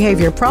cat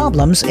behavior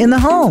problems in the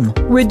home,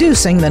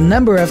 reducing the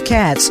number of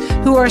cats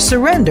who are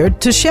surrendered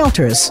to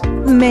shelters.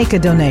 Make a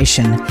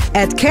donation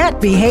at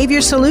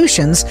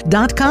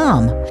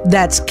catbehaviorsolutions.com.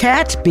 That's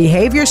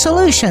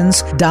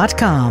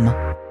catbehaviorsolutions.com.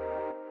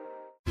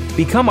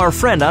 Become our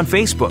friend on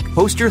Facebook.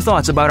 Post your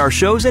thoughts about our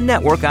shows and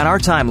network on our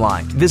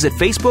timeline. Visit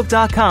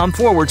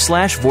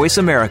facebook.com/Voice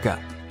America.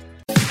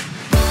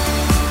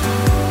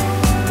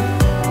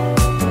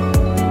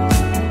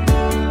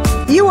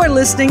 You are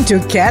listening to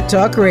Cat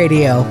Talk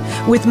Radio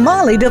with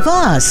Molly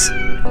DeVos.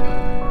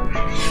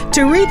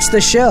 To reach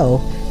the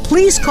show,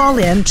 please call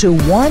in to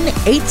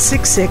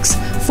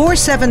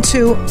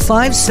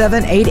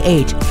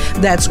 1-866-472-5788.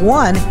 That's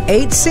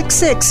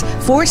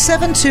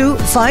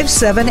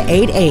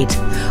 1-866-472-5788.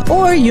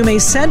 Or you may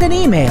send an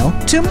email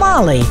to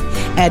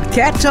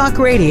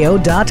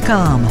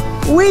molly@cattalkradio.com.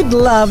 We'd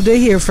love to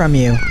hear from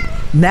you.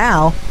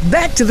 Now,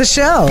 back to the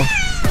show.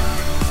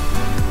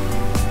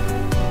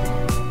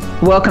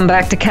 Welcome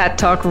back to Cat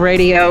Talk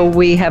Radio.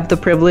 We have the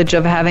privilege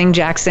of having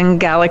Jackson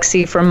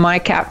Galaxy from My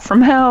Cat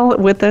from Hell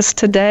with us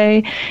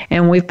today.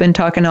 And we've been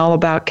talking all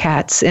about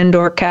cats,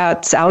 indoor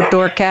cats,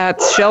 outdoor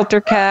cats,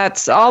 shelter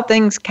cats, all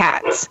things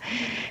cats.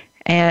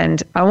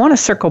 And I want to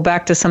circle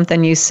back to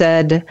something you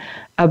said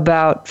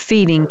about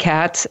feeding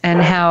cats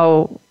and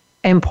how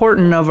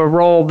important of a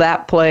role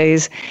that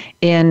plays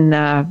in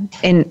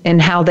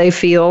how they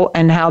feel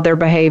and how their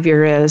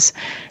behavior is.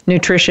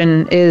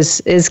 Nutrition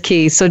is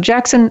key. So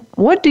Jackson,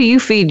 what do you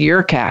feed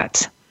your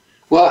cats?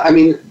 Well, I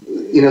mean,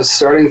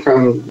 starting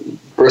from,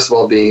 first of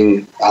all,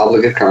 being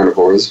obligate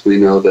carnivores, we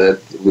know that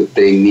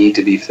they need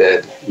to be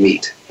fed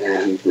meat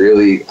and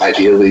really,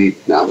 ideally,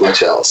 not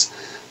much else.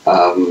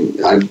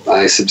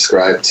 I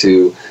subscribe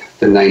to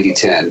the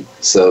 90-10,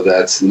 so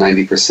that's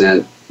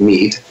 90%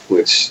 meat,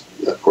 which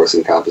of course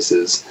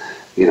encompasses,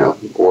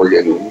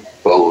 organ,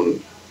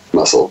 bone,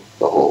 muscle,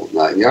 the whole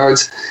 9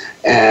 yards,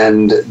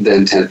 and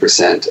then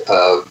 10%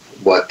 of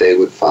what they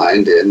would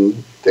find in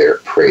their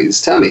prey's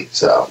tummy.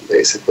 So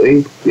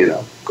basically,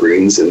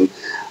 greens and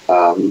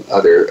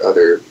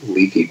other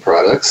leafy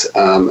products,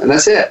 and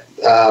that's it.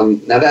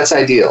 Now that's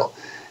ideal,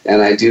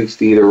 and I do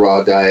feed a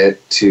raw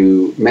diet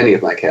to many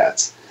of my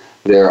cats.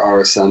 There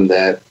are some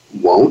that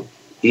won't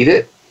eat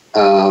it,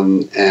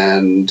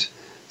 and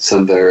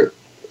some that are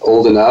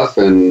old enough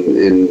and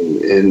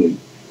in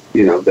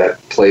that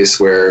place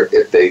where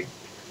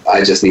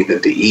I just need them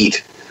to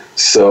eat.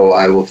 So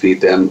I will feed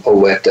them a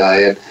wet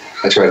diet.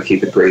 I try to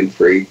keep it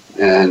grain-free,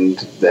 and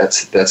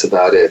that's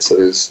about it. So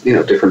there's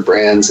different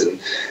brands and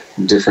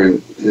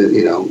different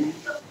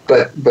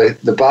but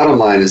the bottom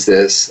line is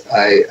this: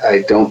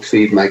 I don't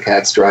feed my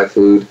cats dry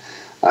food.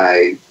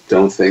 I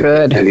don't think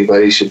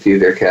anybody should feed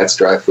their cats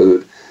dry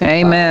food.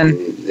 Amen.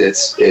 It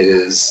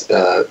is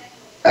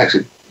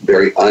actually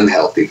very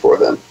unhealthy for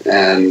them,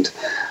 and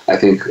I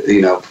think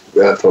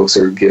folks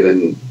are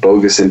given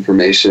bogus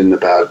information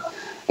about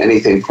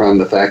anything from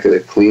the fact that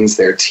it cleans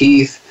their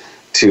teeth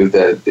to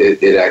that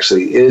it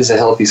actually is a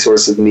healthy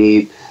source of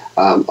meat.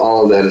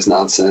 All of that is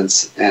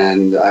nonsense,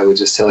 and I would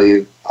just tell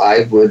you,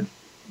 I would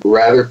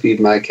rather feed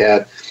my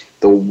cat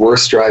the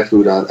worst dry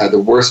food the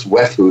worst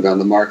wet food on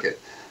the market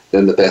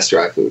than the best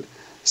dry food.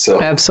 So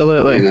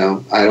absolutely,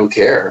 I don't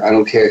care.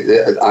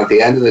 At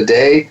the end of the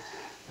day,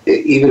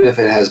 even if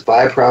it has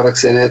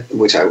byproducts in it,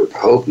 which I would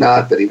hope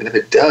not, but even if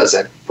it does,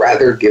 I'd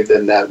rather give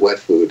them that wet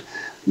food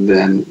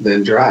than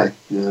dry.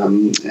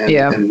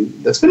 And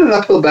that's been an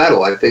uphill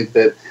battle. I think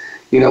that,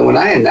 when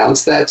I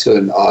announce that to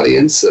an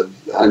audience of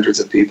hundreds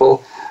of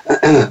people,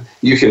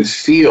 you can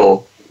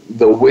feel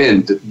the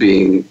wind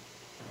being,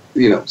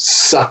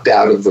 sucked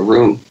out of the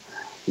room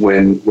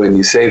when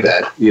you say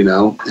that,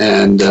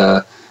 and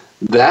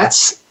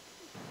that's,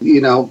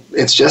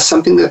 it's just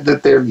something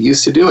that they're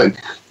used to doing.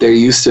 They're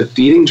used to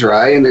feeding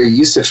dry, and they're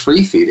used to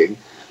free feeding.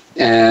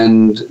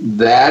 And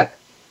that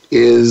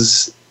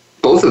is,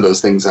 both of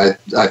those things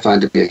I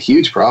find to be a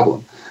huge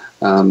problem.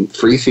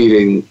 Free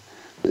feeding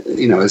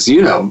as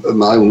you know,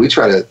 Molly, when we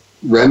try to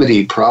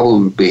remedy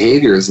problem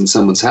behaviors in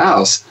someone's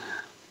house,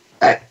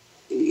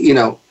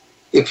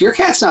 if your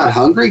cat's not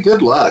hungry,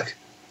 good luck.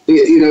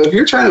 If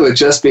you're trying to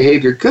adjust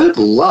behavior, good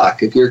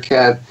luck if your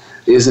cat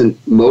isn't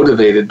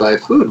motivated by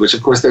food, which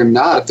of course they're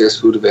not if there's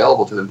food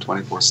available to them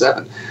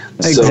 24/7.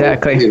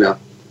 Exactly. So,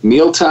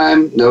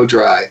 mealtime, no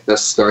dry.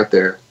 Let's start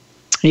there.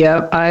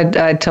 Yeah,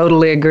 I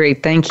totally agree.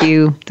 Thank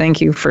you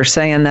for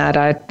saying that.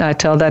 I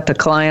tell that to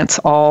clients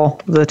all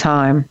the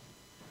time.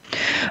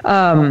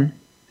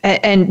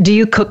 And do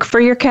you cook for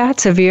your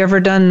cats? Have you ever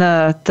done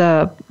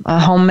the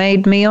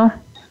homemade meal?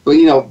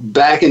 Well,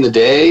 back in the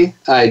day,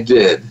 I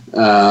did,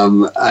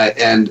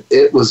 and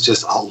it was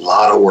just a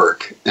lot of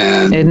work.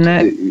 And isn't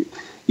it?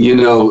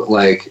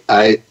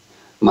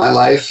 My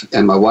life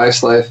and my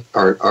wife's life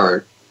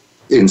are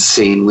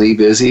insanely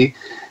busy.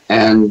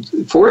 And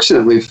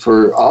fortunately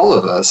for all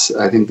of us,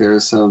 I think there are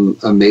some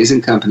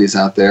amazing companies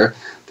out there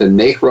that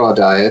make raw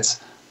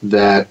diets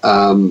that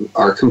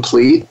are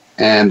complete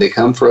and they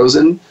come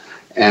frozen.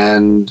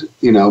 And,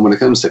 when it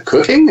comes to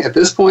cooking, at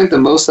this point, the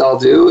most I'll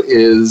do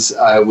is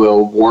I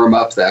will warm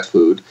up that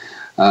food.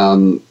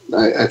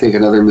 I think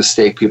another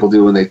mistake people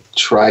do when they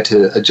try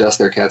to adjust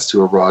their cats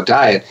to a raw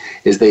diet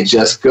is they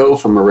just go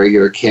from a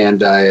regular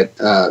canned diet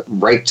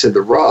right to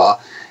the raw.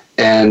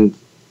 And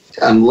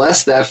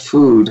unless that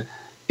food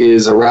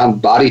is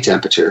around body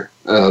temperature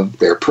of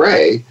their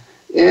prey,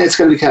 it's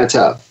going to be kind of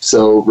tough.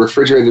 So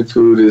refrigerated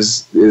food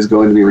is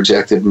going to be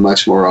rejected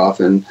much more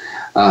often.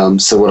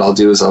 So what I'll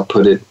do is I'll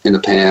put it in a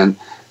pan,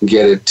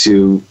 get it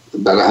to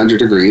about 100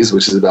 degrees,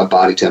 which is about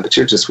body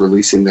temperature, just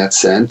releasing that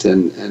scent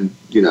and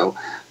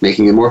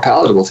making it more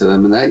palatable to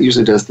them. And that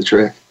usually does the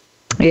trick.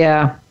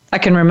 Yeah. I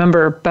can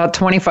remember about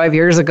 25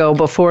 years ago,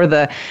 before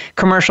the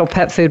commercial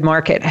pet food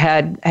market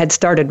had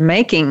started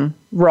making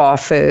raw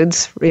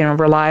foods,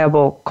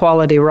 reliable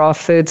quality raw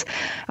foods,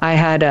 I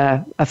had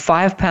a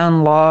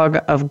 5-pound log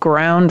of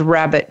ground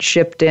rabbit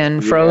shipped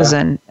in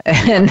frozen,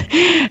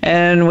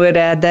 and would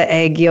add the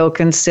egg yolk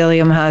and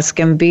psyllium husk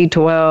and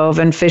B12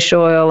 and fish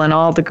oil and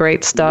all the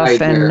great stuff.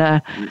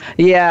 Nightmare. And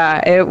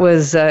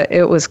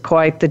it was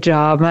quite the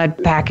job. I'd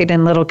pack it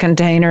in little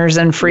containers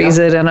and freeze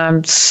it, and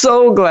I'm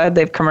so glad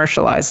they've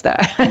commercialized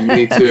that.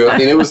 Me too. I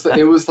mean, it was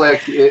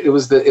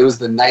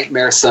the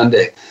nightmare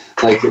Sunday.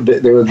 Like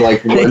there was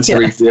once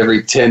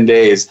every 10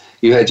 days,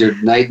 you had your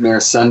nightmare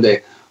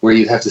Sunday where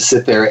you'd have to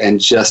sit there and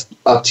just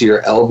up to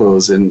your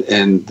elbows in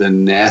the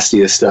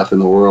nastiest stuff in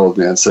the world,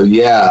 man. So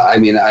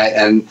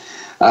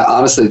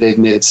honestly, they've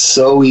made it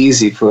so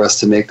easy for us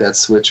to make that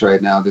switch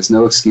right now. There's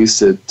no excuse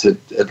to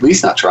at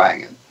least not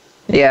trying it.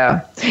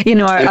 Yeah. I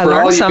learned something. For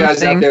all you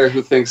guys out there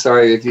who think,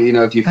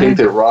 if you think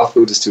that raw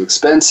food is too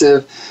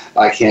expensive,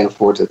 I can't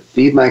afford to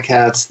feed my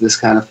cats this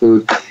kind of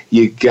food,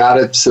 you got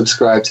to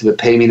subscribe to the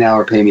pay me now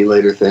or pay me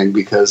later thing,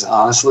 because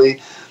honestly,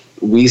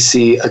 we have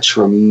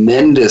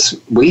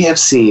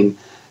seen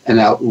an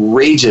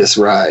outrageous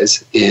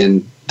rise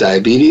in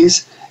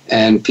diabetes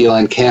and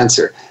feline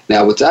cancer.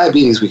 Now, with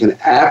diabetes, we can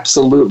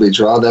absolutely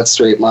draw that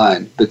straight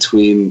line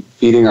between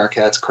feeding our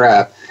cats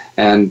crap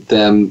and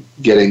them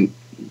getting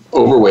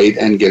overweight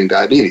and getting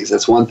diabetes.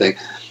 That's one thing.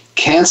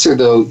 Cancer,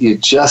 though, you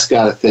just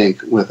got to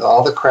think, with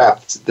all the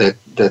crap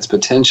that's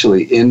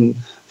potentially in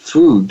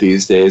food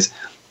these days,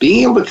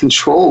 being able to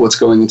control what's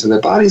going into their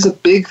body is a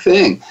big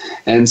thing.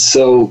 And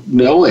so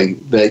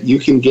knowing that you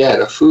can get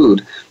a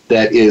food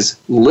that is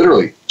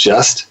literally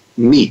just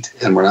meat,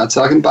 and we're not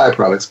talking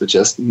byproducts, but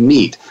just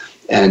meat,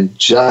 and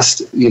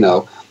just,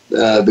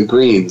 the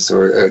greens,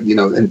 or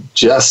and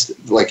just,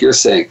 like you're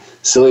saying,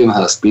 psyllium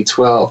husk,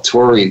 B12,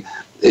 taurine,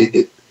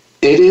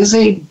 it is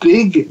a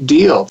big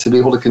deal to be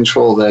able to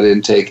control that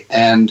intake.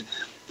 And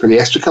for the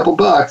extra couple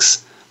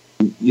bucks,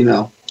 you're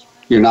not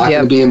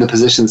going to be in the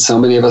position so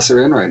many of us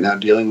are in right now,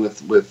 dealing with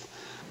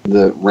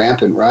the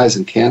rampant rise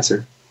in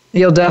cancer.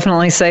 You'll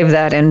definitely save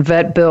that in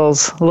vet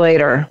bills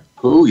later.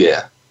 Oh,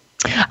 yeah.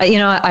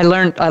 I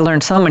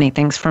learned so many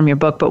things from your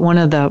book, but one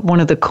of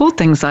the cool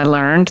things I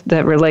learned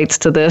that relates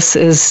to this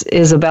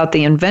is about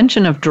the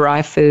invention of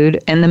dry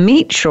food and the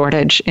meat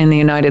shortage in the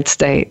United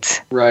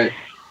States. Right.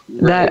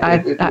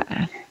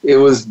 It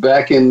was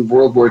back in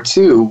World War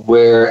II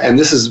and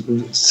this is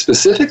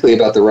specifically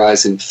about the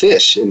rise in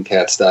fish in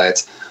cats'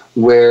 diets,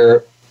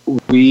 where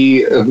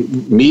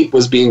meat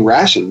was being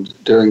rationed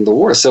during the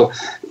war. So,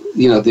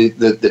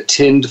 the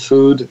tinned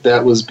food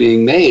that was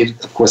being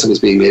made, of course it was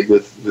being made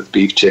with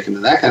beef, chicken,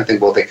 and that kind of thing.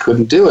 Well, they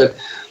couldn't do it.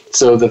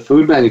 So the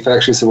food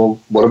manufacturers said, well,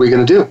 what are we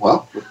going to do?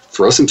 Well,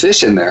 throw some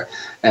fish in there.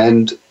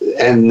 And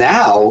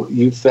now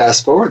you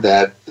fast forward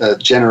that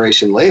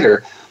generation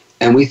later,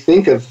 and we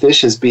think of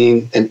fish as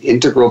being an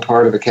integral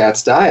part of a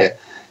cat's diet.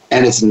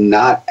 And it's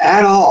not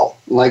at all.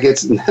 Like,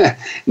 it's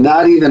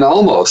not even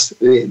almost.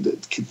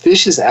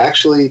 Fish is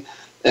actually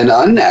an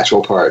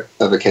unnatural part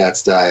of a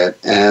cat's diet.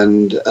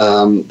 And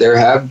there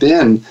have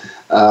been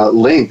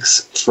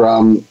links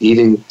from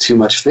eating too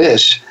much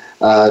fish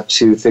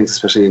to things,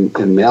 especially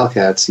in male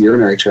cats,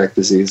 urinary tract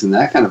disease and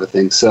that kind of a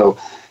thing. So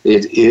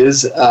it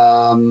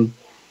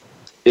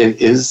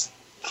is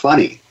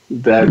funny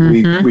that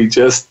we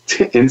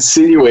just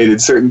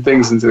insinuated certain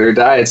things into their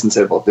diets and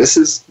said, well, this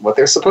is what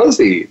they're supposed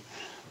to eat.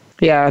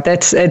 Yeah,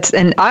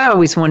 and I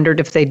always wondered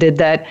if they did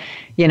that,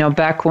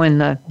 back when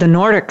the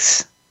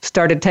Nordics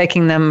started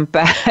taking them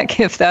back,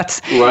 if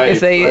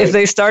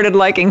they started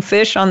liking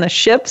fish on the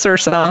ships or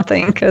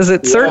something, because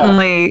it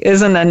certainly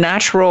isn't a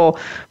natural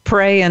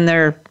prey in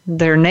their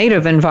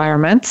native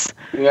environments.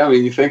 Yeah, I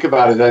mean, you think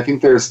about it, I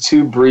think there's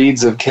 2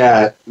 breeds of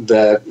cat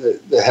that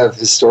have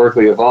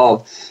historically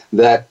evolved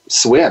that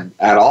swim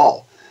at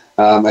all.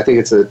 I think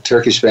it's a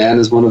Turkish Van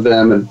is one of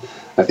them, and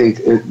I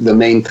think the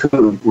Maine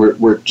Coon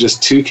were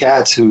just 2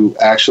 cats who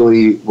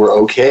actually were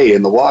okay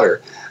in the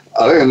water.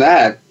 Other than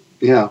that,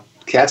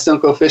 cats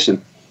don't go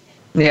fishing.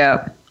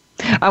 Yeah.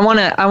 I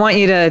want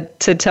you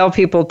to tell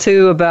people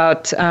too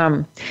about,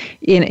 a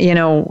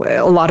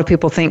lot of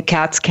people think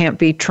cats can't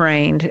be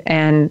trained,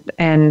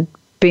 and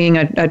being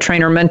a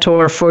trainer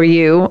mentor for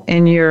you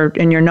in your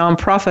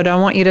nonprofit, I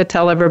want you to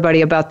tell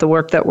everybody about the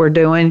work that we're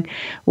doing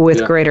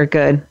with Greater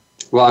Good.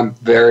 Well, I'm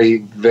very,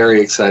 very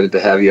excited to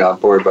have you on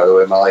board, by the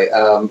way, Molly.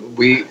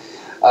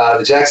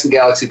 The Jackson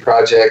Galaxy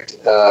Project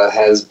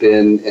has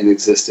been in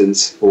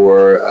existence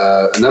for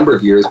a number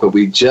of years, but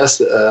we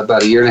just,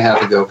 about a year and a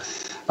half ago,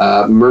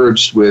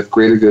 merged with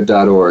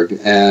GreaterGood.org.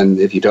 And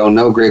if you don't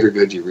know Greater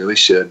Good, you really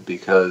should,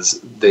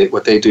 because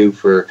what they do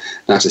for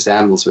not just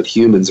animals, but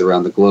humans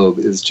around the globe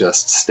is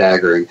just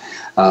staggering.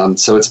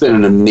 So it's been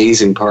an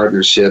amazing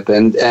partnership.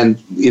 And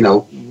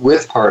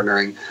with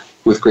partnering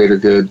with Greater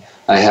Good,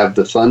 I have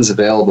the funds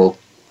available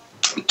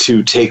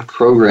to take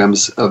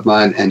programs of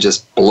mine and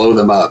just blow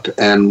them up.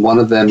 And one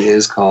of them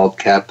is called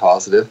Cat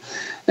Positive.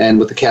 And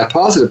with the Cat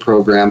Positive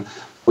program,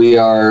 we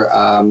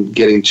are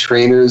getting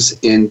trainers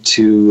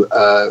into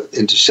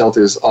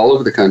shelters all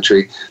over the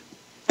country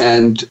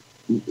and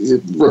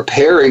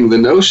repairing the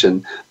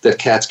notion that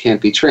cats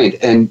can't be trained,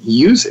 and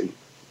using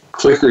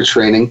clicker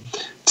training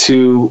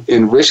to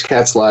enrich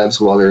cats' lives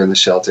while they're in the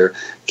shelter,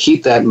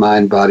 keep that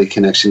mind-body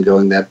connection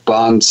going, that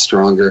bond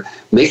stronger,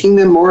 making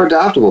them more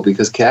adoptable,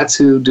 because cats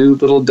who do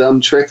little dumb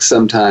tricks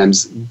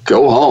sometimes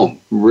go home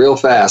real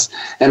fast.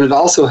 And it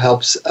also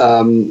helps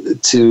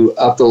to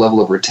up the level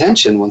of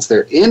retention once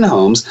they're in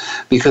homes,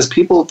 because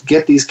people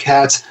get these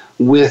cats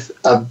with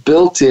a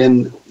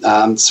built-in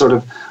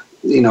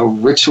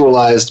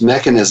ritualized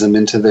mechanism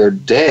into their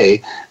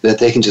day that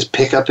they can just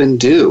pick up and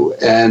do.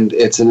 And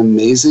it's an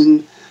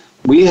amazing...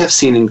 We have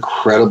seen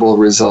incredible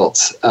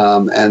results,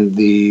 and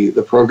the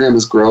program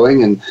is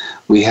growing, and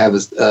we have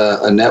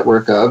a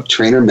network of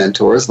trainer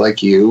mentors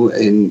like you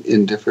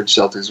in different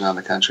shelters around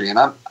the country. And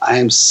I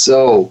am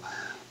so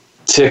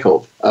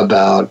tickled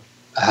about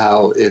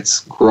how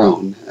it's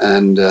grown,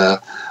 and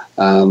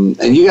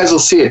you guys will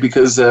see it,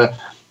 because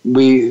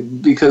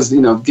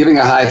giving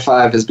a high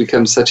five has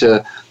become such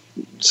a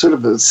sort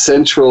of a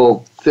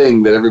central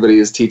thing that everybody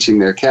is teaching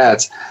their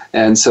cats.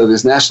 And so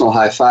there's National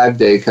High Five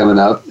Day coming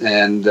up,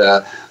 and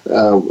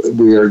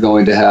we are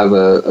going to have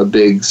a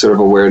big sort of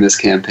awareness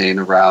campaign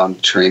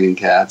around training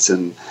cats,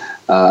 and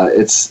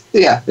it's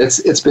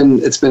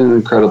been an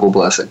incredible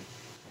blessing.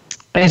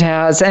 It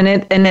has, and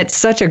it's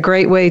such a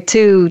great way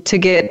to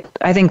get,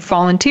 I think,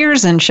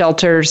 volunteers in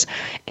shelters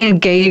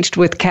engaged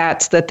with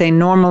cats that they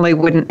normally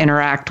wouldn't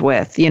interact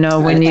with. And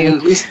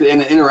at least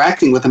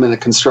interacting with them in a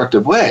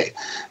constructive way,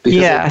 because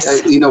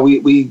yes.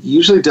 We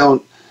usually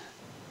don't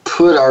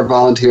put our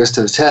volunteers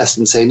to the test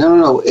and say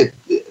no.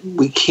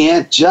 We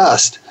can't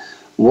just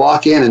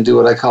walk in and do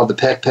what I call the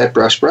pet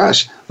brush.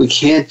 We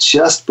can't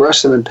just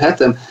brush them and pet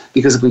them,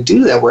 because if we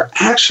do that, we're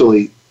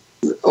actually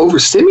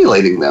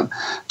overstimulating them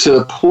to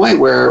the point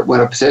where when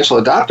a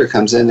potential adopter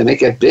comes in, they may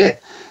get bit.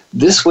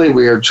 This way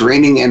we are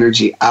draining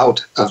energy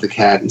out of the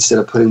cat instead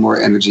of putting more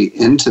energy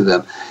into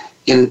them.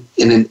 In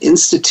an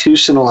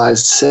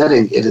institutionalized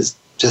setting, it is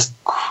just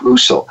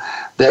crucial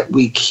that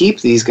we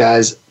keep these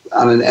guys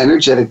on an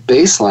energetic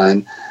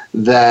baseline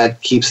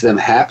that keeps them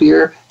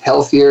happier,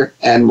 healthier,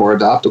 and more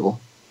adoptable.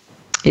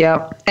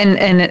 Yeah,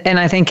 and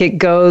I think it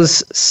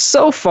goes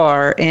so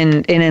far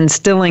in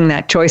instilling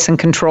that choice and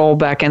control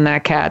back in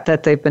that cat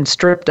that they've been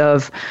stripped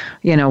of,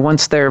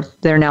 once they're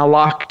now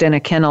locked in a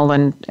kennel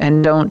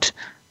and don't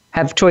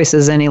have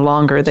choices any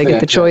longer. They get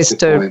the choice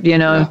to,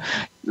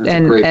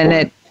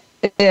 and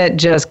it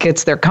just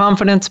gets their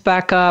confidence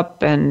back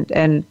up,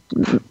 and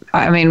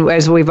I mean,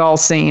 as we've all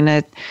seen,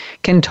 it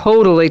can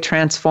totally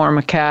transform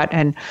a cat,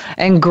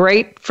 and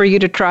great for you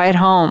to try at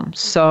home.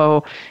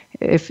 So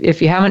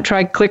if you haven't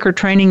tried clicker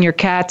training your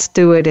cats,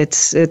 do it.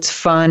 It's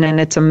fun and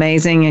it's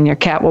amazing, and your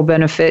cat will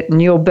benefit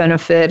and you'll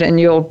benefit and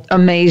you'll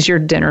amaze your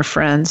dinner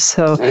friends.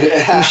 So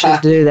you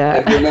should do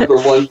that. And remember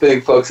one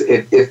thing, folks,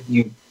 if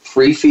you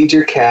free feed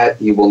your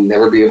cat, you will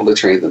never be able to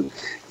train them.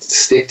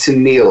 Stick to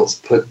meals.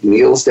 Put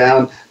meals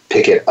down.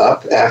 Pick it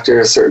up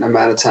after a certain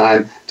amount of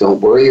time. Don't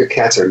worry, your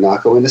cats are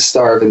not going to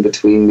starve in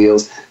between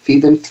meals.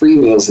 Feed them 3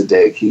 meals a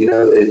day,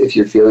 if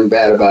you're feeling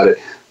bad about it.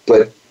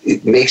 But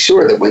make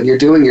sure that when you're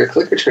doing your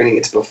clicker training,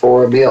 it's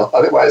before a meal.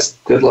 Otherwise,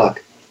 good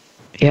luck.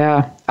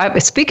 Yeah.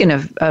 Speaking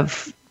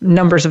of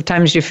numbers of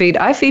times you feed.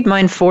 I feed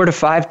mine 4 to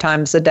 5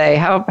 times a day.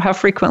 How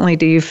frequently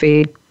do you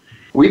feed?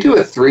 We do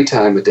it 3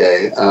 times a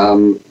day,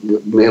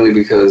 mainly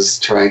because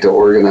trying to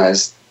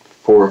organize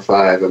 4 or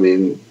 5, I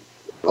mean,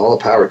 all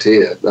the power to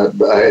you.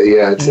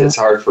 It's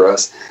hard for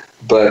us.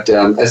 But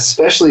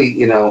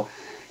especially, it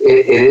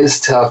is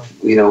tough.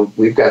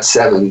 We've got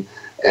 7,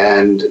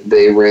 and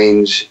they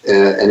range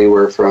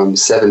anywhere from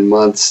 7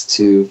 months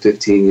to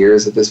 15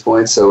 years at this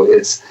point. So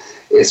it's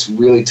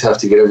really tough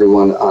to get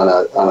everyone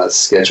on a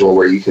schedule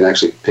where you can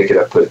actually pick it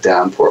up, put it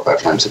down 4 or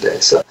 5 times a day.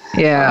 So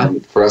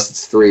for us,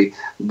 it's 3.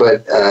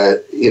 But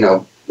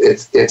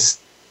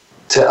it's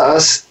to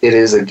us, it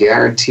is a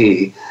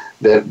guarantee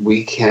that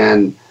we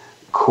can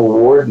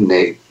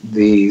coordinate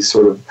the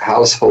sort of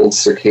household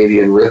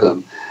circadian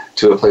rhythm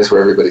to a place where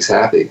everybody's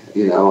happy.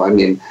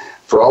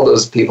 For all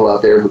those people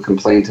out there who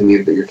complain to me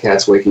that your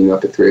cat's waking you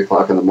up at 3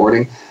 o'clock in the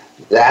morning,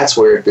 that's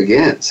where it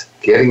begins.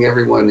 Getting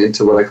everyone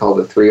into what I call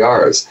the 3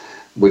 R's,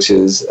 which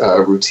is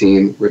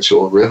routine,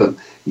 ritual, rhythm.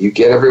 You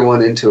get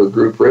everyone into a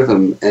group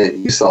rhythm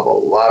and you solve a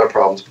lot of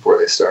problems before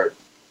they start.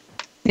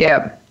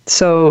 Yeah.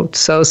 So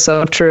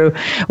true.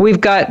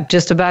 We've got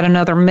just about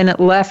another minute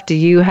left. Do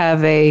you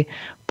have a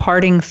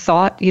parting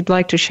thought you'd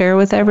like to share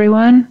with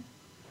everyone?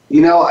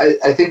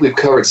 I think we've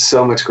covered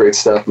so much great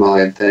stuff,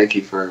 Molly, and thank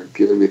you for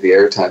giving me the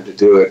airtime to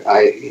do it.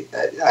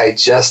 I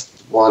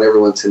just want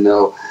everyone to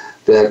know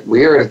that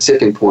we are at a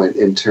tipping point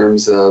in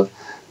terms of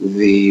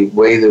the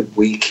way that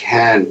we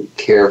can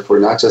care for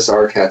not just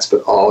our cats,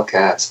 but all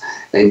cats.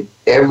 And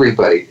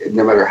everybody,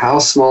 no matter how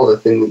small the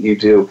thing that you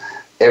do,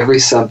 every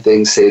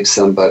something saves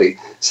somebody.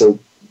 So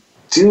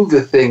do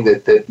the thing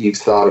that you've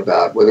thought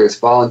about, whether it's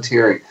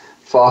volunteering,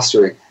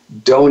 fostering,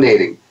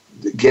 donating,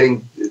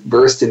 getting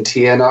versed in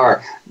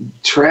TNR,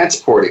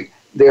 transporting.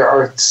 There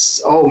are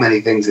so many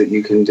things that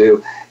you can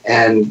do.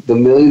 And the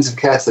millions of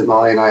cats that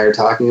Molly and I are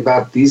talking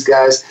about, these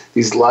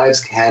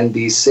lives can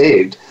be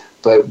saved.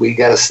 But we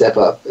got to step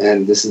up,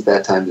 and this is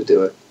that time to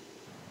do it.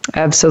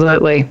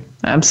 Absolutely.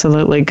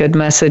 Good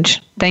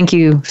message. Thank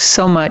you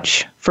so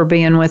much for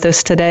being with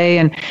us today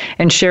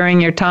and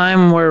sharing your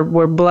time.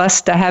 We're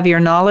blessed to have your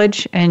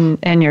knowledge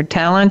and your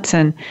talent,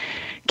 and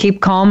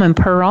keep calm and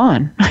purr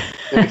on.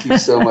 Thank you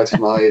so much,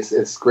 Molly.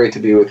 It's great to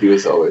be with you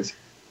as always.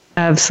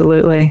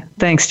 Absolutely.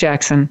 Thanks,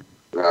 Jackson.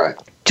 All right.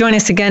 Join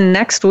us again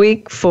next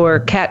week for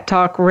Cat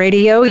Talk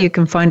Radio. You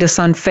can find us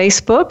on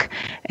Facebook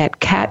at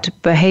Cat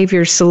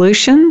Behavior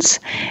Solutions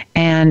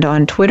and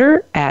on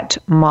Twitter at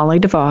Molly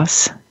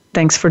DeVos.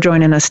 Thanks for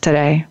joining us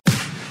today.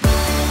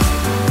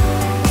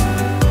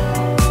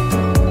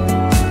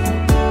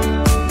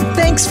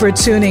 Thanks for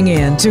tuning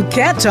in to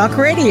Cat Talk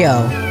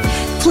Radio.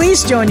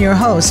 Please join your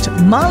host,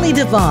 Molly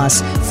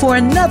DeVos, for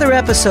another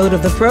episode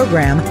of the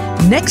program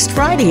next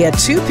Friday at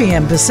 2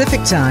 p.m.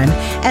 Pacific Time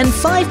and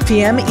 5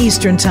 p.m.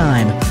 Eastern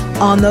Time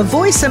on the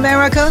Voice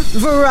America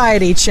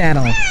Variety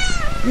Channel.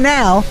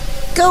 Now,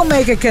 go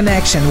make a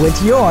connection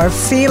with your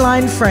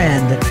feline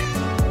friend.